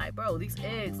 36. I'm like, bro, these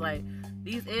eggs,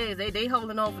 they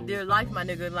holding on for dear life, my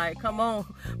nigga. Like, come on.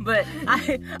 But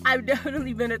I've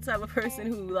definitely been a type of person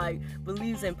who like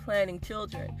believes in planning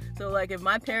children. So like, if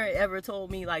my parent ever told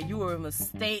me like you were a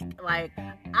mistake, like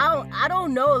I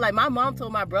don't know. Like my mom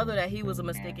told my brother that he was a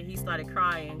mistake and he started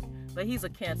crying. But he's a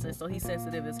Cancer, so he's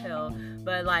sensitive as hell.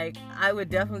 But like, I would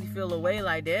definitely feel away.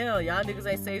 Like, damn, y'all niggas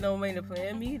ain't say no way to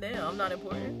plan me. Damn, I'm not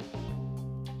important.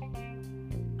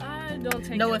 I don't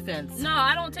take No it. offense. No,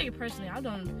 I don't take it personally.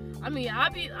 I mean,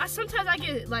 sometimes I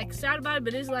get like sad about it,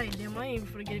 but it's like, damn, I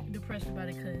ain't gonna get depressed about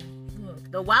it because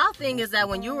look. The wild thing is that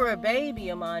when you were a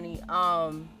baby, Amani,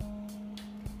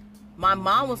 my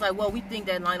mom was like, well, we think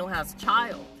that Lionel has a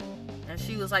child. And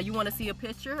she was like, you want to see a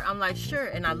picture? I'm like, sure.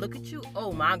 And I look at you.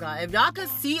 Oh, my God. If y'all could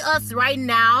see us right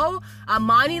now,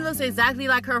 Amani looks exactly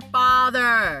like her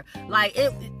father. Like,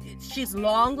 she's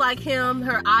long like him.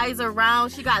 Her eyes are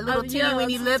round. She got little teeny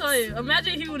weeny I'll lips. tell you,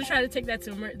 imagine he would have tried to take that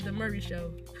to the Murray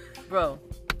show. Bro.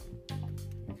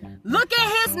 Look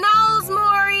at his nose,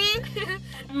 Maury.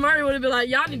 Murray would have been like,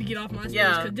 y'all need to get off my stage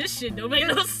Yeah. because this shit don't make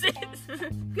no sense.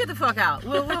 Get the fuck out.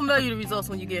 We'll mail you the results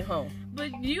when you get home.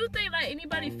 But do you think like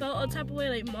anybody felt a type of way,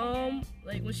 like mom,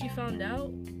 like when she found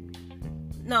out?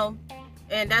 No.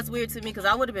 And that's weird to me because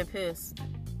I would have been pissed.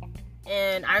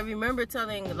 And I remember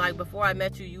telling, like, before I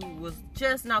met you, you was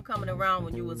just now coming around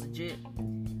when you was legit.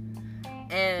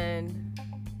 And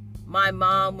my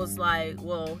mom was like,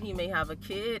 well, he may have a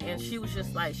kid. And she was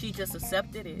just like, she just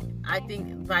accepted it. I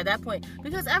think by that point,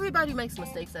 because everybody makes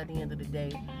mistakes at the end of the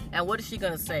day. And what is she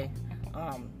going to say?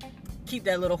 Keep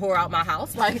that little whore out my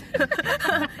house. Like,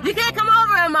 you can't come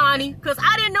over, Amani, because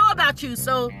I didn't know about you.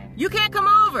 So you can't come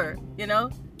over, you know?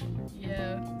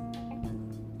 Yeah.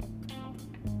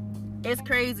 It's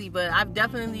crazy, but I've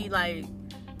definitely like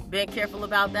been careful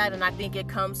about that, and I think it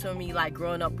comes from me like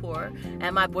growing up poor.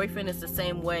 And my boyfriend is the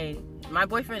same way. My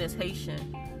boyfriend is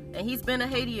Haitian, and he's been to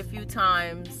Haiti a few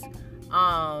times.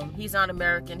 He's not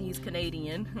American, he's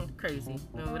Canadian. Crazy,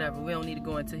 whatever. We don't need to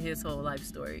go into his whole life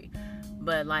story,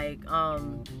 but like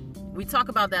we talk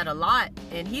about that a lot.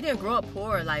 And he didn't grow up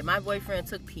poor. Like my boyfriend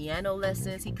took piano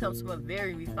lessons. He comes from a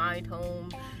very refined home.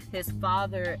 His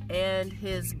father and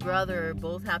his brother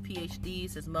both have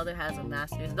PhDs. His mother has a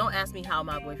master's. Don't ask me how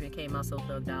my boyfriend came out so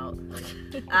thugged out.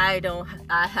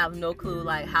 I have no clue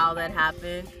like how that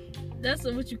happened. That's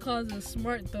what you call a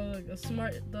smart thug, a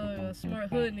smart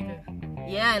hood nigga.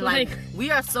 Yeah, and like we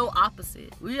are so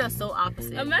opposite. We are so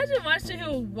opposite. Imagine watching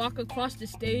him walk across the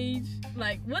stage.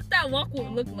 Like, what that walk would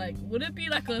look like. Would it be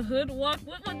like a hood walk?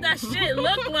 What would that shit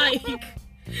look like?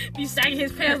 Be sagging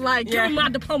his pants like, give me my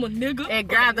diploma, nigga. And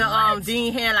grab like, the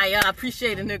dean hand like, yeah,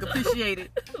 appreciate it, nigga, appreciate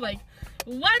it. Like,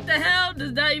 What the hell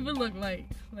does that even look like?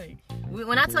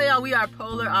 When I tell y'all we are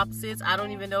polar opposites, I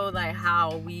don't even know like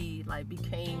how we like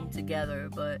became together,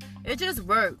 but it just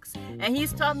works. And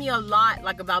he's taught me a lot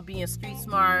like about being street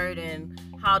smart and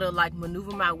how to like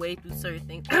maneuver my way through certain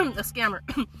things. A scammer.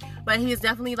 But he has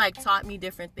definitely like taught me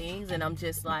different things, and I'm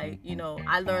just like, you know,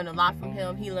 I learn a lot from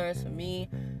him. He learns from me.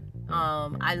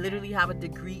 I literally have a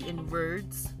degree in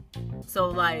words, so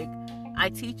like I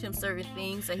teach him certain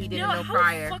things that he didn't know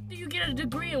prior. How the fuck do you get a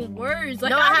degree in words? Like,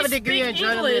 no, I have a degree in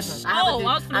journalism.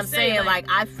 I'm saying like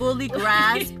I fully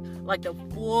grasp like the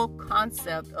full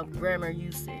concept of grammar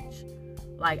usage.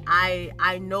 Like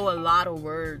I know a lot of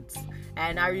words.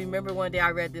 And I remember one day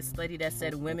I read this study that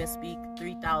said women speak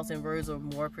 3,000 words or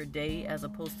more per day as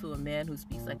opposed to a man who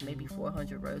speaks like maybe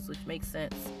 400 words, which makes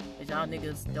sense. Because y'all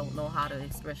niggas don't know how to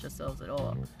express yourselves at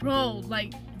all. Bro,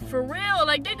 like, for real,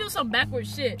 like, they do some backward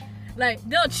shit. Like,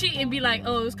 they'll cheat and be like,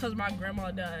 oh, it's because my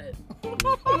grandma died.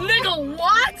 Nigga,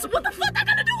 what? What the fuck that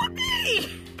got to do with me?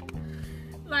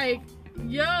 Like,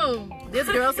 yo. This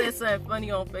girl said something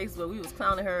funny on Facebook. We was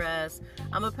clowning her ass.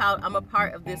 I'm a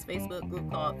part of this Facebook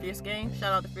group called Fierce Gang.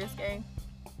 Shout out to Fierce Gang.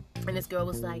 And this girl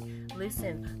was like,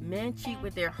 listen, men cheat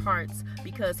with their hearts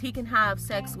because he can have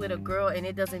sex with a girl and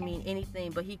it doesn't mean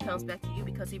anything, but he comes back to you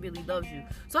because he really loves you.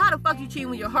 So how the fuck you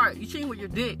cheating with your heart? You cheating with your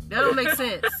dick. That don't make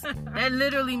sense. That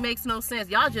literally makes no sense.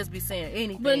 Y'all just be saying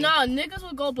anything. But nah, niggas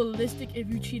will go ballistic if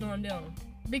you cheat on them.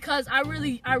 Because I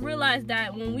realized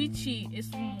that when we cheat, it's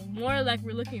more like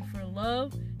we're looking for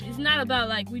love. It's not about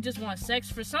like we just want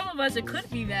sex. For some of us, it could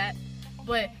be that.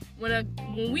 But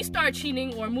when we start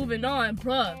cheating or moving on,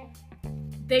 bruh,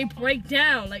 they break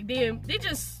down. Like they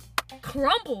just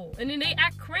crumble, and then they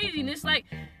act crazy. And it's like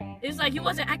you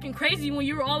wasn't acting crazy when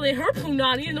you were all in her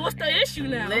punani. And what's the issue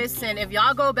now? Listen, if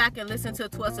y'all go back and listen to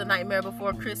 "'Twas a Nightmare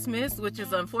Before Christmas," which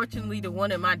is unfortunately the one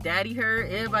that my daddy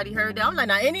heard, everybody heard that. I'm like,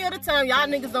 now any other time y'all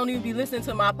niggas don't even be listening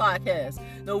to my podcast.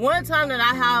 The one time that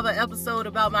I have an episode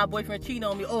about my boyfriend cheating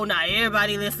on me, oh, now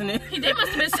everybody listening. They must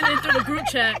have been listening through the group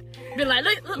chat. Be like,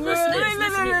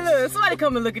 listen. Somebody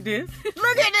come and look at this.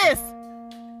 Look at this.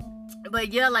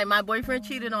 But yeah, like my boyfriend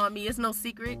cheated on me. It's no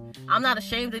secret. I'm not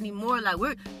ashamed anymore. Like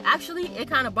it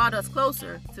kind of brought us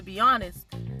closer, to be honest.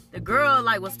 The girl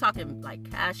like was talking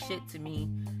like cash shit to me,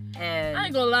 and I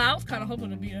ain't gonna lie, I was kind of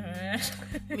hoping to beat her ass.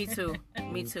 Me too.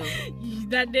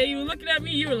 That day you were looking at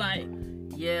me, you were like,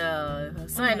 yeah,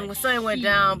 something went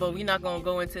down, but we're not gonna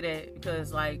go into that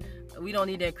because like we don't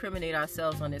need to incriminate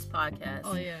ourselves on this podcast.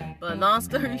 Oh yeah. But long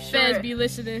story short, fans be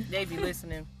listening. They be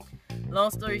listening.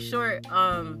 Long story short,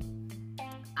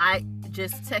 I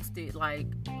just texted like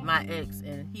my ex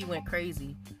and he went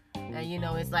crazy. And you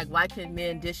know, it's like, why can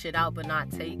men dish it out but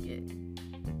not take it?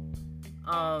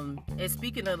 And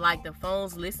speaking of like the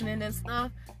phones listening and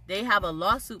stuff, they have a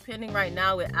lawsuit pending right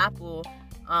now with Apple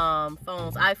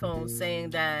iPhones,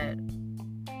 saying that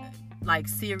like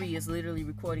Siri is literally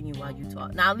recording you while you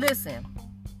talk. Now listen,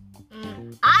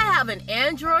 I have an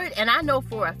Android and I know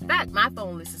for a fact my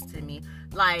phone listens to me.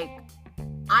 Like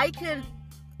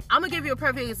I'm gonna give you a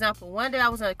perfect example. One day I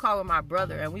was in a car with my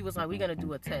brother and we was like, we're gonna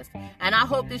do a test. And I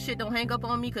hope this shit don't hang up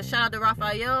on me, because shout out to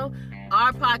Raphael.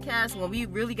 Our podcast, when we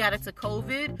really got into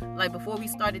COVID, like before we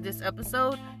started this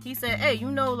episode, he said, hey, you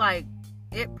know, like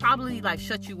it probably like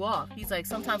shut you off. He's like,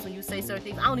 sometimes when you say certain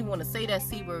things, I don't even want to say that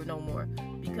C word no more,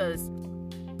 because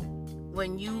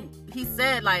he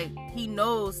said like he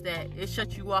knows that it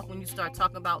shuts you off when you start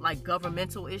talking about like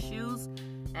governmental issues.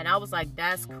 And I was like,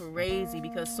 that's crazy,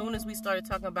 because as soon as we started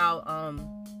talking about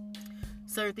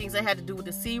certain things that had to do with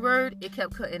the C word, it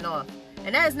kept cutting off.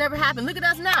 And that has never happened. Look at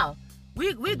us now.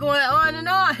 We going on,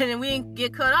 and we didn't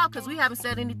get cut off because we haven't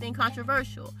said anything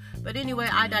controversial. But anyway,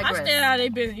 I digress. I stay out of their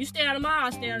business. You stay out of mine, I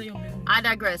stay out of your business. I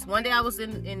digress. One day I was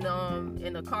in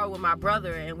the car with my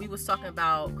brother, and we was talking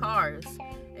about cars.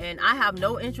 And I have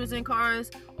no interest in cars.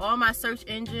 All my search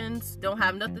engines don't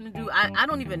have nothing to do. I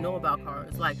don't even know about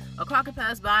cars. Like, a car could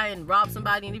pass by and rob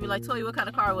somebody and he'd be like, tell you what kind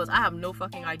of car it was. I have no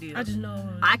fucking idea. I just know.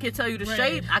 I can tell you the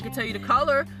shape. I can tell you the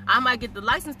color. I might get the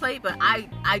license plate, but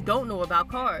I don't know about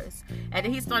cars. And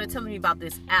then he started telling me about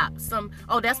this app.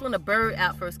 That's when the Bird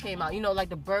app first came out. You know, like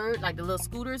the Bird, like the little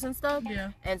scooters and stuff.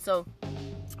 Yeah. And so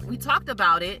we talked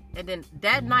about it. And then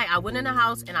that night I went in the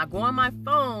house and I go on my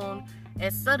phone,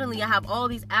 and suddenly I have all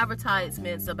these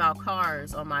advertisements about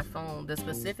cars on my phone, the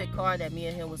specific car that me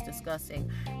and him was discussing.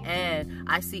 And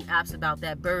I see apps about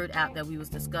that Bird app that we was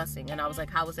discussing. And I was like,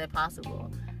 how is that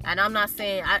possible? And I'm not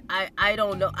saying, I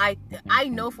don't know. I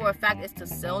know for a fact it's to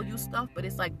sell you stuff, but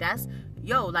it's like,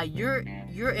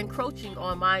 you're encroaching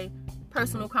on my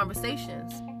personal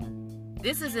conversations.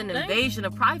 This is an invasion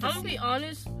of privacy. I'm gonna be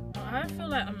honest. I feel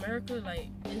like America, like,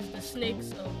 is the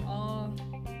snakes of all,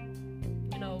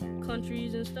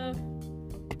 countries and stuff.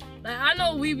 Like, I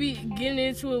know we be getting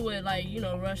into it with, like,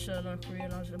 Russia, North Korea,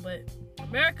 and all that, but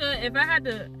America, if I had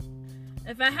to,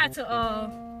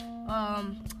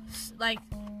 like,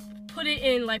 put it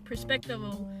in, like, perspective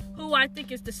of who I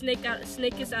think is the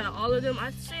snakest out of all of them,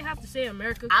 I have to say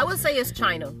America. I would say it's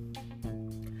China.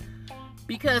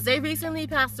 Because they recently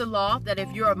passed a law that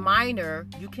if you're a minor,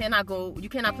 you cannot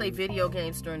play video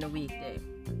games during the weekday.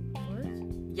 What?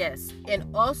 Yes. And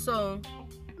also,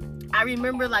 I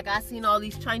remember, like, I seen all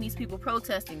these Chinese people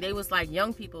protesting. They was like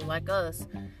young people like us,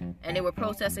 and they were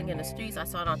protesting in the streets. I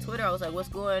saw it on Twitter. I was like, what's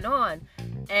going on?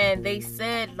 And they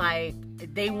said, like,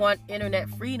 they want internet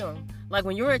freedom. Like,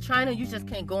 when you're in China, you just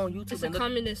can't go on YouTube. It's a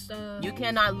communist you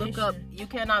cannot look nation. up. You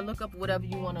cannot look up whatever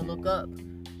you want to look up.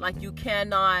 Like, you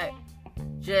cannot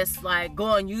just, like, go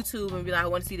on YouTube and be like, I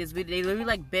want to see this video. They literally,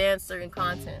 like, ban certain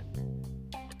content.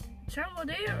 China,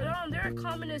 they're a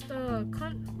communist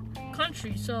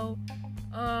country, so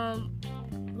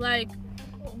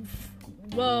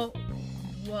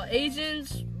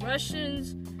Asians,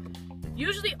 Russians,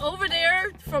 usually over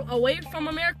there away from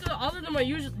America, all of them are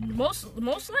usually most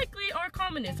likely are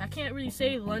communists. I can't really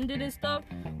say London and stuff,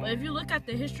 but if you look at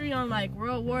the history on, like,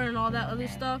 World War and all that other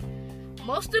stuff,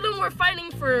 most of them were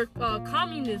fighting for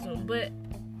communism. But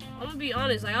I'm gonna be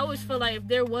honest, I always feel like if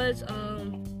there was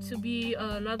to be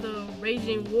another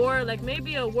raging war, like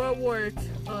maybe a World War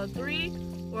III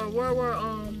or World War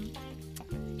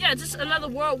just another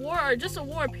world war or just a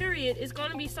war period, it's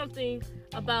gonna be something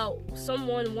about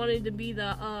someone wanting to be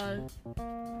the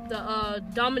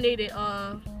dominating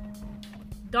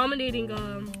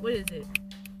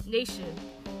nation.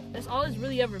 That's all it's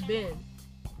really ever been.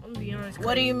 I'm gonna be honest.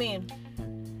 What do you mean?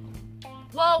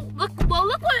 Well, look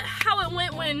how it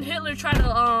went when Hitler tried to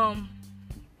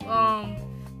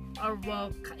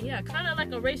kind of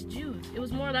like erase Jews. It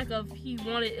was more like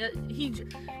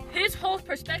his whole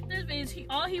perspective is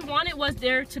all he wanted was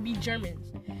there to be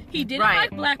Germans. He didn't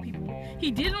like black people.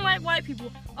 He didn't like white people.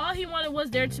 All he wanted was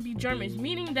there to be Germans,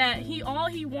 meaning that all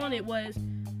he wanted was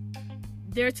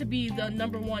there to be the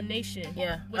number one nation.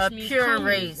 Yeah, which a means pure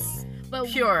communists. race. But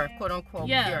pure, quote unquote,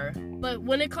 pure. But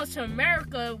when it comes to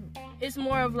America, it's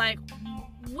more of like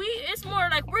we're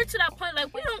to that point,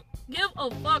 like, we don't give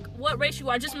a fuck what race you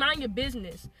are, just mind your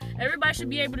business. Everybody should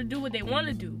be able to do what they want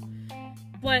to do.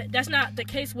 But that's not the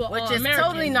case with all Americans. Which is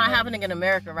totally not happening in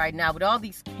America right now with all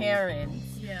these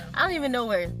Karens. Yeah. I don't even know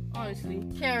where, honestly,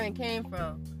 Karen came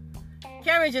from.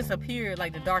 Karen just appeared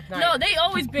like the Dark Knight. No, they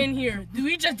always been here.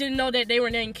 We just didn't know that they were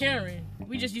named Karen.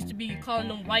 We just used to be calling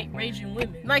them white raging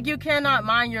women. Like, you cannot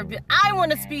mind your business. I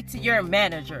want to speak to your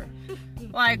manager.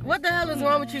 Like, what the hell is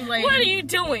wrong with you, lady? What are you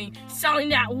doing? Selling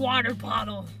that water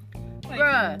bottle? Like,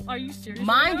 bruh, are you serious?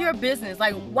 Mind your business.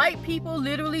 Like, white people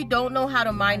literally don't know how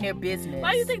to mind their business.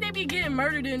 Why do you think they be getting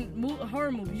murdered in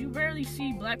horror movies? You rarely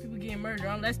see black people getting murdered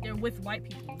unless they're with white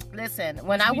people. Listen,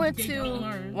 when I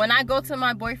go to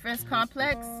my boyfriend's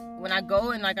complex, when I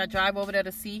go and, like, I drive over there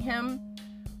to see him,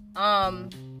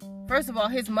 first of all,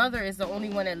 his mother is the only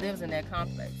one that lives in that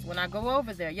complex. When I go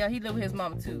over there, he live with his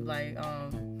mom too. Like,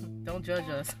 don't judge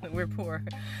us. We're poor.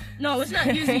 No, it's not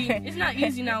easy. It's not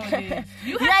easy nowadays.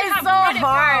 You have to have it's so credit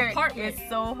hard. for an apartment. It's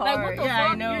so hard. Like, what the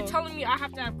fuck? I know. You're telling me I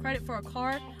have to have credit for a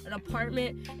car, an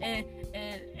apartment, and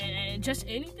just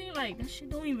anything? Like, that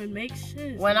shit don't even make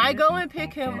sense. When I go and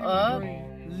pick him up,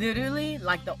 literally,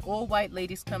 like, the old white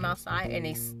ladies come outside and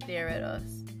they stare at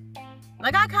us.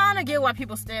 Like, I kind of get why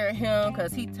people stare at him,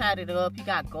 because he tatted up, he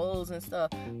got goals and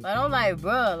stuff. But I'm like,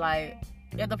 bruh, like,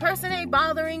 if the person ain't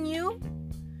bothering you,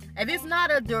 if it's not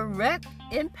a direct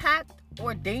impact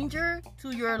or danger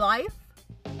to your life,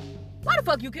 why the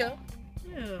fuck you care?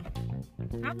 Yeah.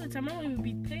 Half the time, I don't even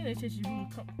be paying attention to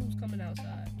who's coming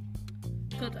outside.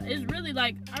 Because it's really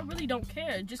like, I really don't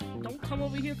care. Just don't come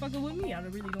over here fucking with me. I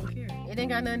really don't care. It ain't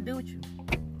got nothing to do with you.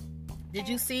 Did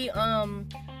you see, the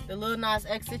Lil Nas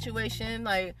X situation?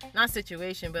 Like, not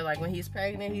situation, but, like, when he's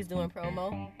pregnant, he's doing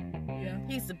promo. Yeah.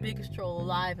 He's the biggest troll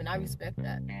alive, and I respect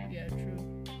that. Yeah, true.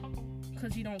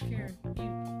 Because he don't care.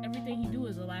 Everything he do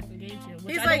is a laughing game to him.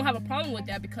 Which I like, don't have a problem with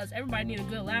that, because everybody need a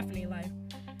good laugh in their life.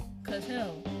 Because,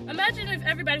 hell, imagine if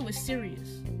everybody was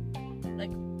serious. Like,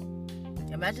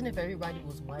 imagine if everybody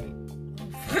was white.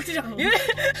 Fuck no.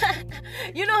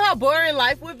 You know how boring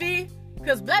life would be?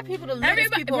 Because black people are the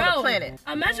latest people on the planet.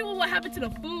 Imagine what would happen to the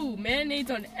food.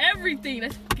 Mayonnaise on everything.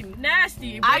 That's fucking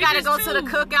nasty. I gotta go to the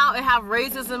cookout and have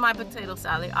raisins in my potato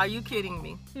salad. Are you kidding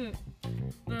me?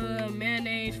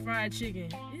 Mayonnaise fried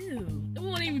chicken. Ew. It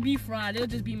won't even be fried. It'll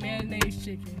just be mayonnaise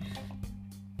chicken.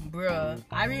 Bruh.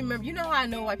 I remember. You know how I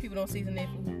know white people don't season their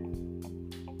food?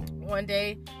 one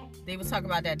day they was talking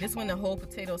about that. This when the whole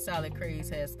potato salad craze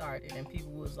had started, and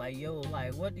people was like, "Yo,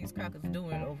 like, what these crackers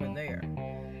doing over there?"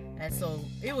 And so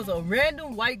it was a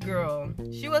random white girl.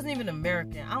 She wasn't even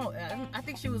American. I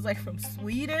think she was like from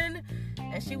Sweden,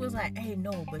 and she was like, "Hey,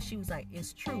 no," but she was like,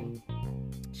 "It's true."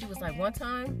 She was like, one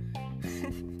time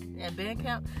at band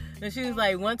camp, and she was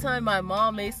like, one time my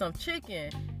mom made some chicken,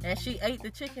 and she ate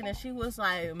the chicken, and she was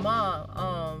like,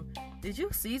 "Mom, did you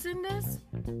season this?"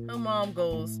 Her mom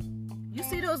goes, "You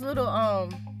see those little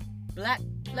black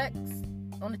flecks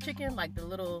on the chicken, like the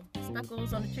little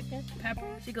speckles on the chicken?"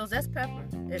 Pepper? She goes, "That's pepper."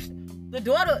 And the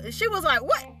daughter, she was like,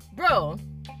 "What, bro?"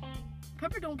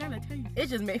 Pepper don't gotta taste. It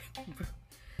just made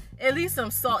at least some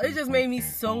salt. It just made me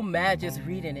so mad just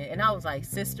reading it, and I was like,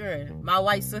 "Sister, and my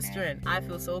white sister, and I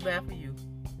feel so bad for you.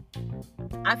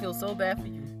 I feel so bad for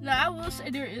you." No, I will say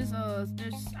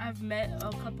I've met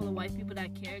a couple of white people that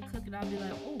can cook, and I'll be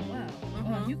like, "Oh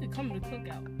wow, you could come to the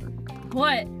cookout."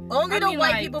 But only the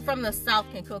white people from the South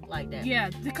can cook like that.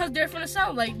 Yeah, because they're from the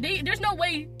South. Like, there's no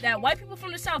way that white people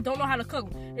from the South don't know how to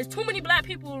cook. There's too many black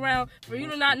people around for you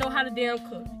to not know how to damn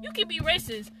cook. You can be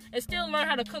racist and still learn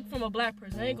how to cook from a black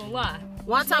person. I ain't gonna lie.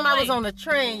 One time I was on the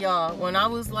train, y'all. When I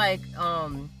was like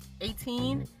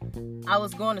 18, I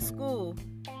was going to school.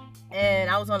 And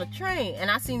I was on the train, and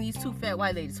I seen these two fat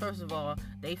white ladies. First of all,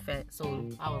 they fat, so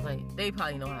I was like, they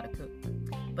probably know how to cook.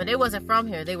 But they wasn't from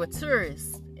here. They were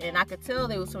tourists. And I could tell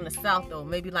they was from the South, though.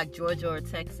 Maybe like Georgia or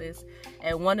Texas.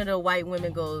 And one of the white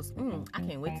women goes, "I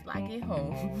can't wait till I get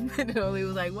home." And he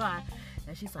was like, "Why?"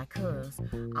 And she's like, "Cause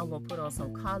I'm going to put on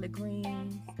some collard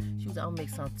greens." She was like, "I'll make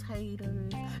some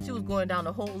taters." She was going down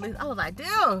the whole list. I was like,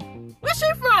 "Damn, where she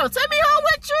from? Take me home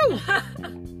with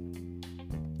you."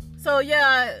 So,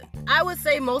 yeah, I would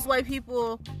say most white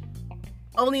people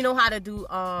only know how to do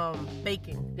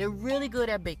baking. They're really good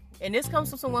at baking. And this comes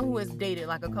from someone who has dated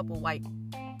like a couple white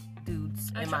dudes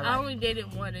in my life. I only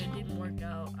dated one and it didn't work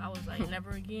out. I was like,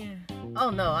 never again. Oh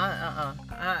no,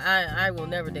 I will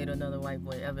never date another white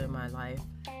boy ever in my life.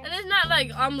 And it's not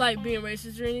like I'm like being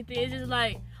racist or anything. It's just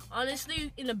like,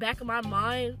 honestly, in the back of my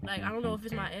mind, like, I don't know if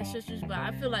it's my ancestors, but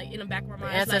I feel like in the back of my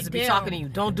mind, ancestors like, be talking to you.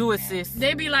 Don't do it, sis.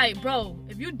 They be like, "Bro,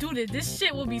 if you do this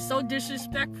shit will be so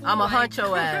disrespectful." I'ma like, hunt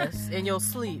your ass in your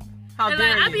sleep. How and dare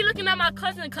like, you? I be looking at my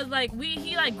cousin because like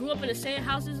he like grew up in the same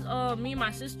houses, me and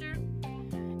my sister,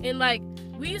 and like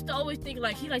we used to always think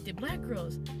like he liked the black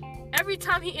girls. Every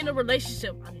time he in a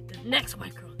relationship, I mean, the next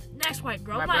white girl, the next white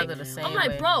girl. My brother the same I'm like,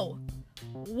 way. "Bro,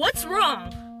 what's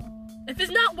wrong? If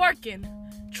it's not working,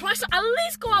 try to at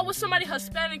least go out with somebody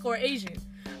Hispanic or Asian.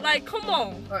 Like, come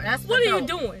on. Or ask for What are you help.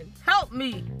 doing?" Help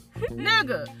me,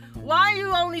 nigga. Why are you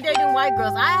only dating white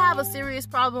girls? I have a serious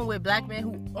problem with black men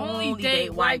who only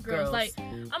date white girls. Like,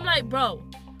 I'm like, "Bro,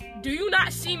 do you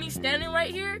not see me standing right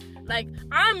here? Like,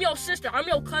 I'm your sister, I'm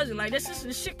your cousin. Like, this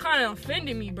shit kind of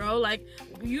offended me, bro. Like,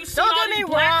 you see Don't all get me these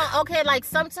black- wrong. Okay, like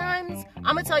sometimes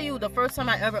I'm gonna tell you the first time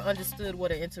I ever understood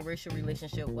what an interracial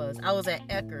relationship was. I was at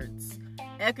Eckerd's.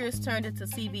 Eckerd's turned into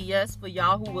CVS for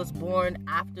y'all who was born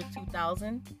after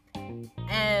 2000.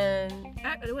 And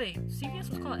Wait, CVS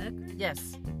was called Eckerd?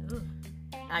 yes, Ugh,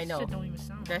 I know. Shit don't even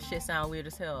sound. That shit sound weird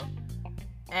as hell.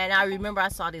 And I remember I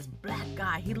saw this black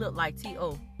guy. He looked like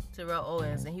T.O. Terrell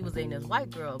Owens, and he was dating this white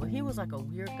girl, but he was like a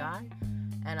weird guy.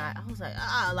 And I was like,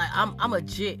 I'm a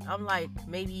jit. I'm like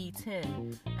maybe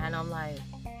 10, and I'm like,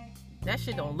 that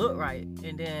shit don't look right.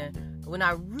 And then when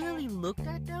I really looked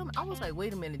at them, I was like,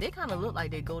 wait a minute, they kind of look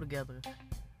like they go together.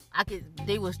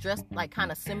 They was dressed like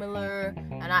kind of similar,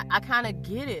 and I kind of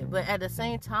get it, but at the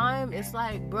same time, it's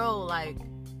like, bro, like,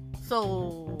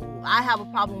 so I have a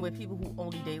problem with people who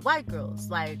only date white girls,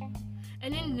 like,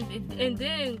 And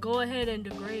then go ahead and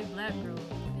degrade black girls.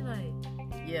 Be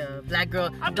like, yeah, black girl,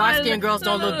 I'm dark like, skinned girls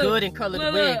don't look look, good in colored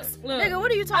look, wigs. look. Nigga,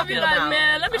 what are you I talking be about? like,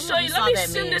 "Man, let me I show never you. saw Let me that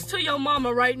send meme. this to your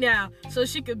mama right now so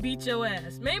she could beat your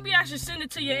ass. Maybe I should send it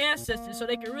to your ancestors so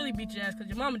they can really beat your ass because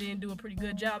your mama didn't do a pretty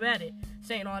good job at it,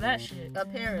 saying all that shit."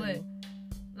 Apparently.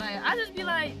 But like, I just be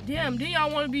like, damn, then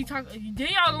y'all want to be talking? Then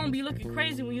y'all gonna be looking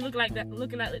crazy when you look like that,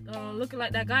 looking like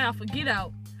that guy off of Get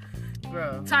Out,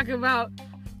 Bro. talking about,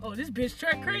 "Oh, this bitch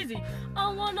track crazy."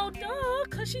 Oh, well, no, duh,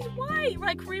 cause she's white.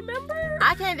 Like, remember?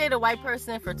 I can't date a white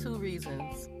person for two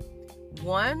reasons.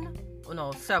 One, well,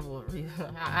 no, several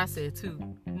reasons. I said two.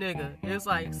 Nigga, it's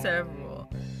like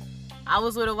several. I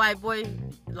was with a white boy,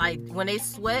 like, when they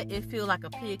sweat, it feel like a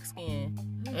pigskin.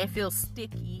 It feels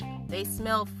sticky. They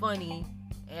smell funny.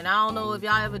 And I don't know if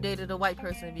y'all ever dated a white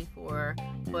person before,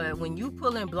 but when you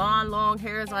pulling blonde, long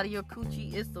hairs out of your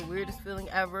coochie, it's the weirdest feeling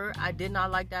ever. I did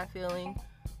not like that feeling.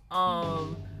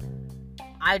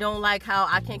 I don't like how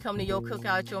I can't come to your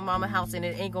cookout at your mama house and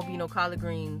it ain't gonna be no collard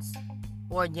greens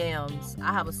or yams.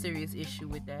 I have a serious issue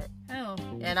with that. Hell,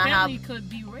 And family could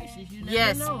be racist. You never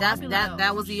Yes, know.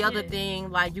 that was the other thing.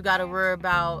 Like, you gotta worry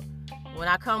about when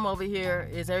I come over here,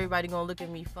 is everybody gonna look at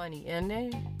me funny? And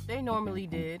they normally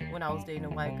did when I was dating a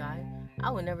white guy. I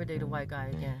would never date a white guy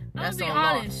again. I'll be on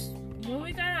honest. When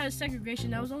we got out of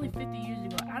segregation, that was only 50 years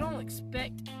ago. I don't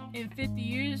expect in 50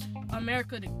 years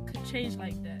America could change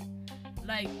like that.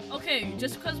 Like, okay,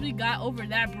 just because we got over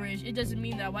that bridge, it doesn't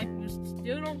mean that white people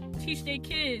still don't teach their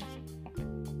kids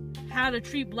how to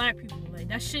treat black people. Like,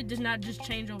 that shit does not just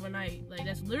change overnight. Like,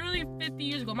 that's literally 50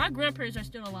 years ago. My grandparents are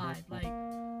still alive. Like,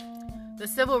 The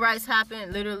civil rights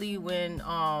happened literally when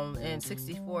in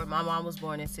 64. My mom was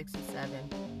born in 67.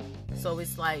 So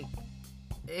it's like,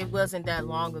 it wasn't that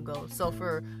long ago. So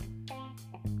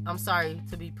I'm sorry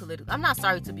to be political. I'm not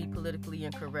sorry to be politically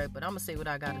incorrect, but I'm gonna say what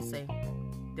I gotta say.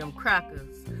 Them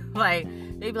crackers, like,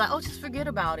 they be like, oh, just forget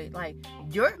about it. Like,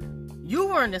 you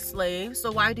weren't a slave, so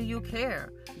why do you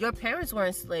care? Your parents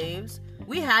weren't slaves.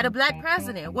 We had a black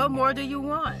president. What more do you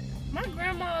want? my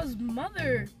grandma's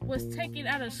mother was taken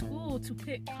out of school to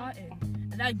pick cotton.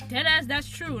 And like, dead ass, that's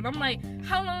true. And I'm like,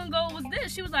 how long ago was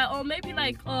this? She was like, oh, maybe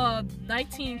like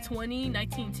 1920,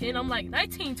 1910. I'm like,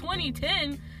 1920,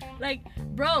 10? Like,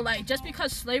 bro, like, just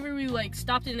because slavery like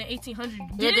stopped in the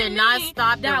 1800s, It did not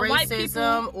stop the white people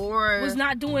racism or was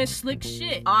not doing slick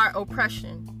shit. our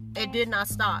oppression. It did not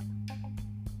stop.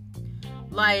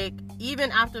 Like, even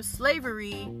after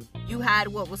slavery, you had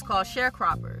what was called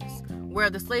sharecroppers, where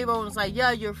the slave owner was like,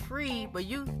 yeah, you're free, but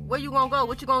where you gonna go?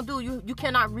 What you gonna do? You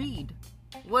cannot read.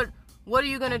 What are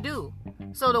you gonna do?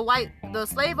 So the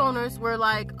slave owners were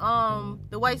like,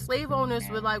 the white slave owners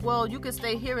were like, well, you can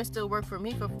stay here and still work for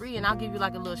me for free, and I'll give you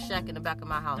like a little shack in the back of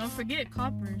my house. Don't forget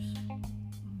coppers,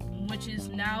 which is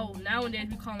nowadays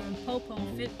we call them Popo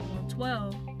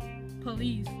 12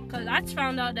 police. Because I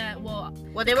found out that, well,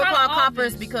 they were called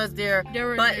coppers because their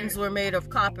buttons were made of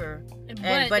copper.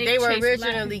 But they were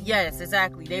originally, yes,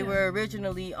 exactly. They were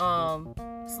originally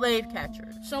slave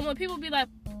catchers. So when people be like,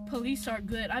 police are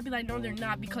good, I'd be like, no, they're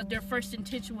not, because their first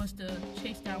intention was to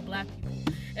chase down black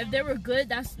people. If they were good,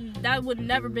 that would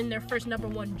never been their first number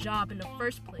one job in the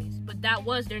first place. But that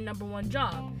was their number one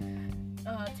job.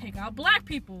 Take out black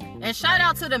people. And shout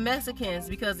out to the Mexicans,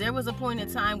 because there was a point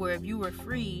in time where if you were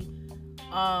free,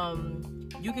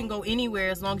 you can go anywhere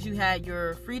as long as you had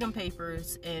your freedom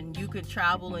papers, and you could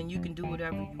travel and you can do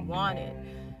whatever you wanted.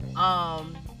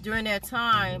 During that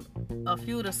time, a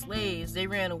few of the slaves, they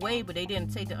ran away, but they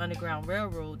didn't take the Underground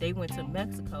Railroad. They went to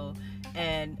Mexico,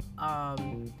 and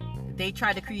they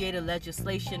tried to create a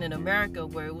legislation in America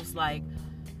where it was like,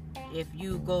 if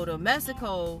you go to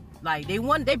Mexico, like,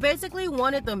 they basically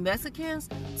wanted the Mexicans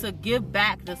to give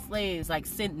back the slaves, like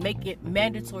make it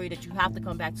mandatory that you have to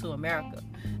come back to America.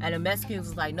 And the Mexicans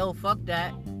was like, no, fuck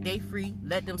that. They free.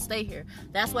 Let them stay here.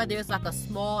 That's why there's like a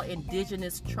small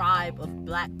indigenous tribe of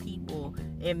black people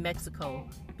in Mexico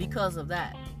because of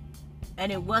that.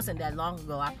 And it wasn't that long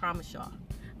ago, I promise y'all.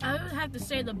 I would have to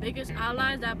say the biggest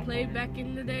allies that played back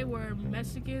in the day were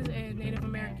Mexicans and Native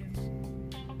Americans.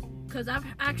 Because I've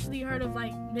actually heard of,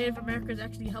 like, Native Americans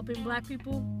actually helping black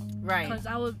people. Right.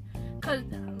 Because,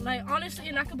 like, honestly,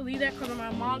 and I can believe that because on my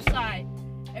mom's side,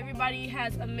 everybody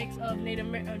has a mix of Native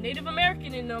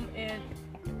American in them. And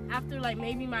after, like,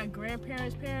 maybe my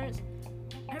grandparents' parents,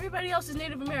 everybody else is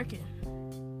Native American.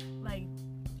 Like,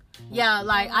 yeah,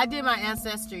 like, I did my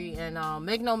ancestry, and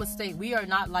make no mistake, we are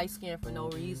not light-skinned for no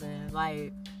reason.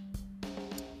 Like,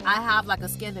 I have like a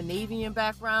Scandinavian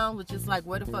background, which is like,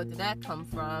 where the fuck did that come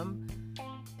from?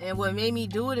 And what made me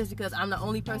do it is because I'm the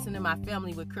only person in my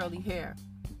family with curly hair.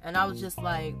 And I was just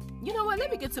like, you know what,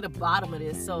 let me get to the bottom of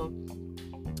this. So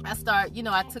I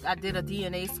did a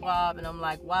DNA swab, and I'm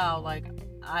like, wow, like,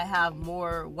 I have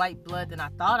more white blood than I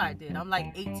thought I did. I'm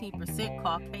like 18%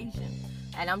 Caucasian.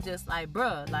 And I'm just like,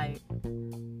 bruh, like,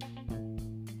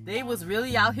 they was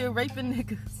really out here raping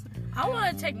niggas. I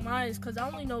want to take mine because I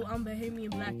only know I'm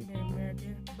Bahamian, Black, and Native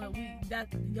American. But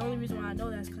the only reason why I know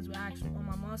that is because we actually, on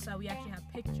my mom's side, we actually have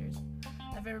pictures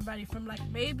of everybody from like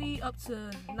maybe up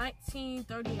to 19,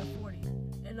 30, and 40.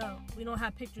 And we don't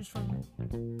have pictures from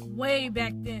way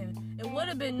back then. It would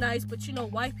have been nice, but you know,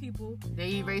 white people,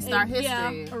 they erased our history.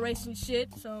 Yeah, erasing shit.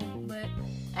 So, but.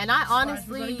 And I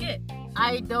honestly,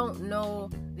 I don't know.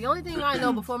 The only thing I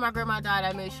know, before my grandma died,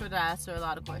 I made sure that I asked her a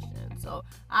lot of questions. So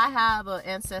I have an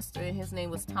ancestor, and his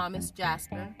name was Thomas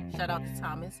Jasper. Shout out to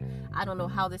Thomas. I don't know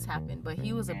how this happened, but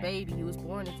he was a baby. He was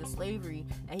born into slavery,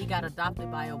 and he got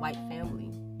adopted by a white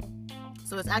family.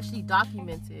 So it's actually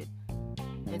documented.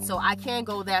 And so I can't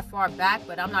go that far back,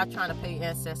 but I'm not trying to pay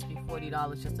Ancestry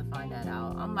 $40 just to find that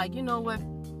out. I'm like, you know what?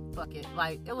 Fuck it.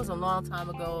 Like, it was a long time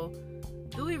ago.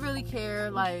 do we really care?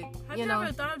 Like, have you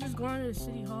ever thought of just going to the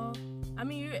city hall? I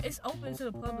mean, it's open to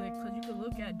the public because you can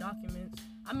look at documents.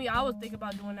 I mean, I would think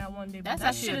about doing that one day. But that's that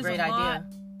actually shit a great is a lot idea.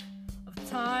 of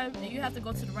time, and you have to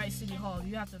go to the right city hall.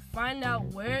 You have to find out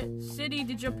where city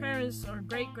did your parents or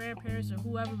great grandparents or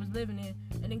whoever was living in,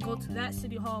 and then go to that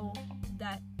city hall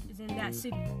that is in that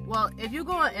city. Well, if you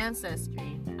go on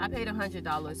Ancestry, I paid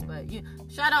 $100,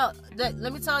 but shout out.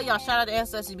 Let me tell y'all, shout out to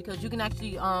Ancestry because you can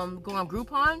actually go on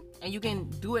Groupon and you can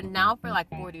do it now for like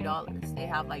 $40. They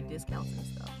have like discounts and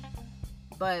stuff.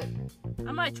 But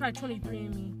I might try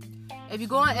 23andMe. if you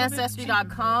go on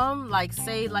Ancestry.com, like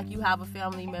say like you have a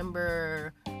family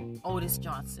member, Otis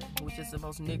Johnson, which is the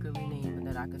most niggerly name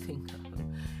that I could think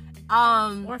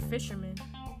of. Or Fisherman.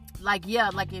 Like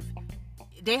if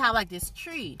they have like this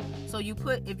tree, so you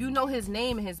put, if you know his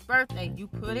name and his birthday, you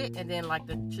put it, and then like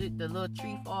the little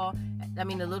tree fall, the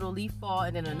little leaf fall,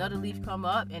 and then another leaf come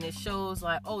up, and it shows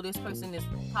like, oh, this person is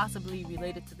possibly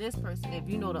related to this person. If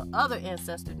you know the other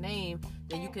ancestor name,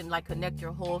 then you can like connect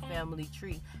your whole family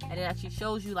tree, and it actually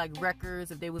shows you like records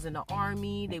if they was in the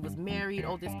army, they was married,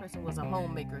 oh, this person was a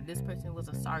homemaker, this person was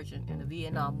a sergeant in the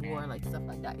Vietnam War, like stuff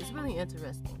like that. It's really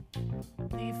interesting.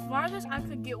 The farthest I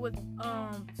could get with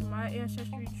to my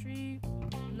ancestry tree,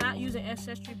 not using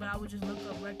Ancestry, but I would just look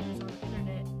up records on the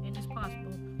internet, and it's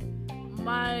possible.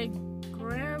 My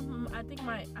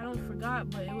I forgot,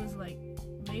 but it was like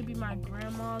maybe my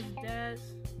grandma's dad's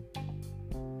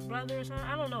brother or something.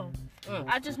 I don't know.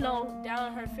 I just know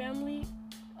down in her family,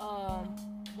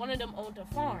 one of them owned a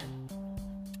farm,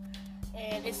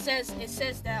 and it says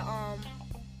that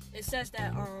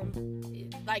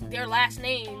like their last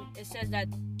name, it says that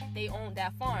they owned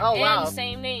that farm. Oh, wow. And the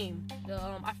same name.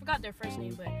 I forgot their first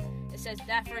name, but it says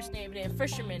that first name, and then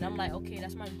Fisherman. I'm like, okay,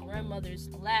 that's my grandmother's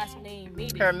last name,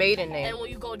 maybe. Her maiden name. And when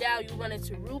you go down, you run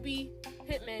into Ruby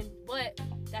Pittman, but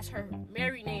that's her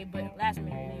married name, but last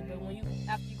married name. But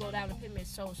after you go down to Pittman,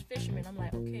 so it's Fisherman. I'm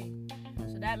like, okay,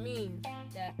 so that means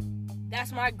that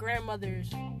that's my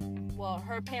grandmother's,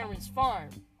 her parents' farm.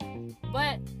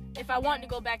 But if I wanted to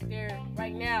go back there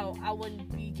right now, I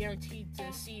wouldn't be guaranteed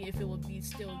to see if it would be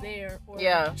still there, or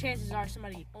chances are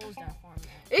somebody owns that farm now.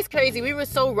 It's crazy. We were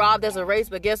so robbed as a race,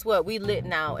 but guess what? We lit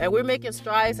now, and we're making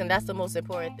strides, and that's the most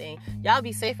important thing. Y'all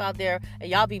be safe out there, and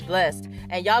y'all be blessed.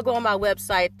 And y'all go on my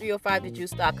website,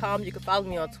 305thejuice.com. You can follow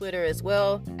me on Twitter as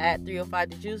well, at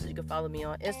 305thejuice. You can follow me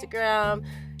on Instagram.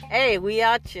 Hey, we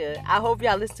out here. I hope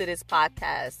y'all listen to this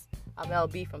podcast. I'm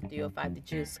LB from 305 The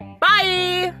Juice.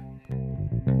 Bye!